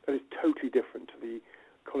point that is totally different to the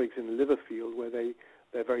colleagues in the liver field, where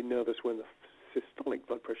they're very nervous when the systolic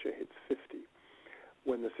blood pressure hits 50.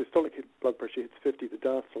 When the systolic blood pressure hits 50, the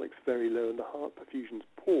diastolic's very low and the heart perfusion's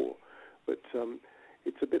poor. But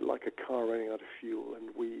it's a bit like a car running out of fuel,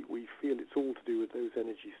 and we feel it's all to do with those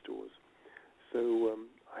energy stores. So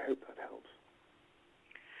I hope that helps.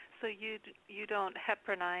 So you don't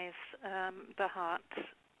heparinize the heart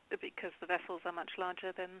because the vessels are much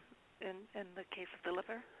larger than in the case of the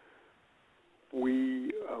liver?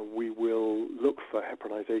 We will look for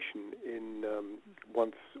heparinization in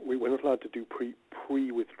once we're not allowed to do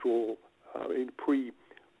pre-withdrawal in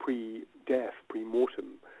pre-death,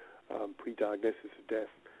 pre-mortem, pre-diagnosis of death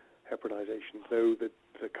heparinization. Though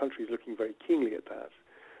the country is looking very keenly at that,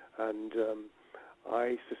 and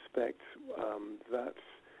I suspect that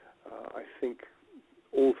I think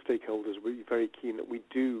all stakeholders will be very keen that we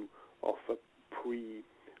do offer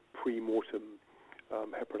pre-mortem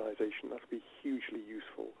heparinization. That would be hugely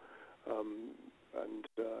useful, and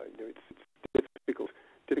it's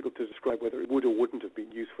difficult to describe whether it would or wouldn't have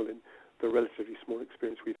been useful in the relatively small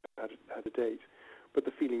experience we've had to date. But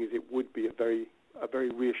the feeling is it would be a very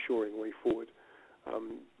reassuring way forward.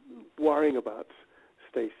 Worrying about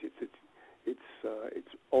stasis, it's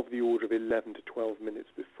of the order of 11 to 12 minutes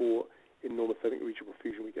before in normothermic reachable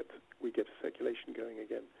perfusion we get circulation going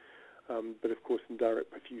again. But of course, in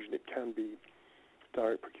direct perfusion,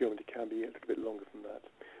 direct procurement, it can be a little bit longer than that.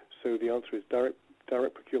 So the answer is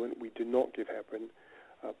direct procurement. We do not give heparin.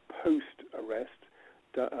 Post-arrest,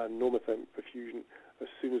 normothermic perfusion, as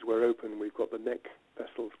soon as we're open, we've got the neck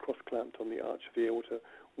vessels cross-clamped on the arch of the aorta,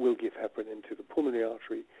 we'll give heparin into the pulmonary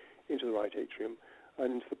artery, into the right atrium,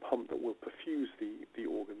 and into the pump that will perfuse the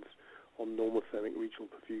organs on normothermic regional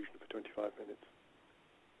perfusion for 25 minutes.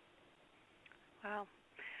 Wow.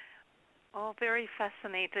 All very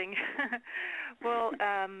fascinating. Well,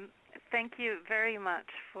 thank you very much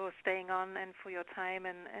for staying on and for your time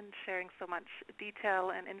and sharing so much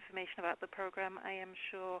detail and information about the program. I am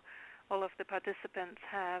sure all of the participants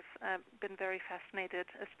have been very fascinated,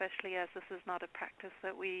 especially as this is not a practice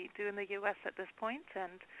that we do in the U.S. at this point.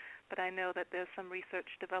 But I know that there's some research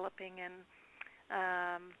developing in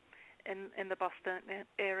the Boston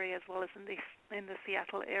area as well as in the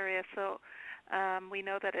Seattle area. So we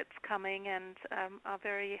know that it's coming, and are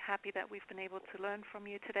very happy that we've been able to learn from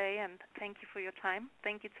you today. And thank you for your time.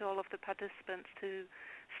 Thank you to all of the participants who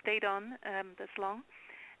stayed on this long.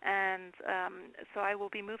 And so I will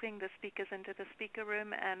be moving the speakers into the speaker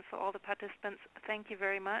room. And for all the participants, thank you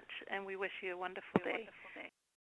very much, and we wish you a wonderful day.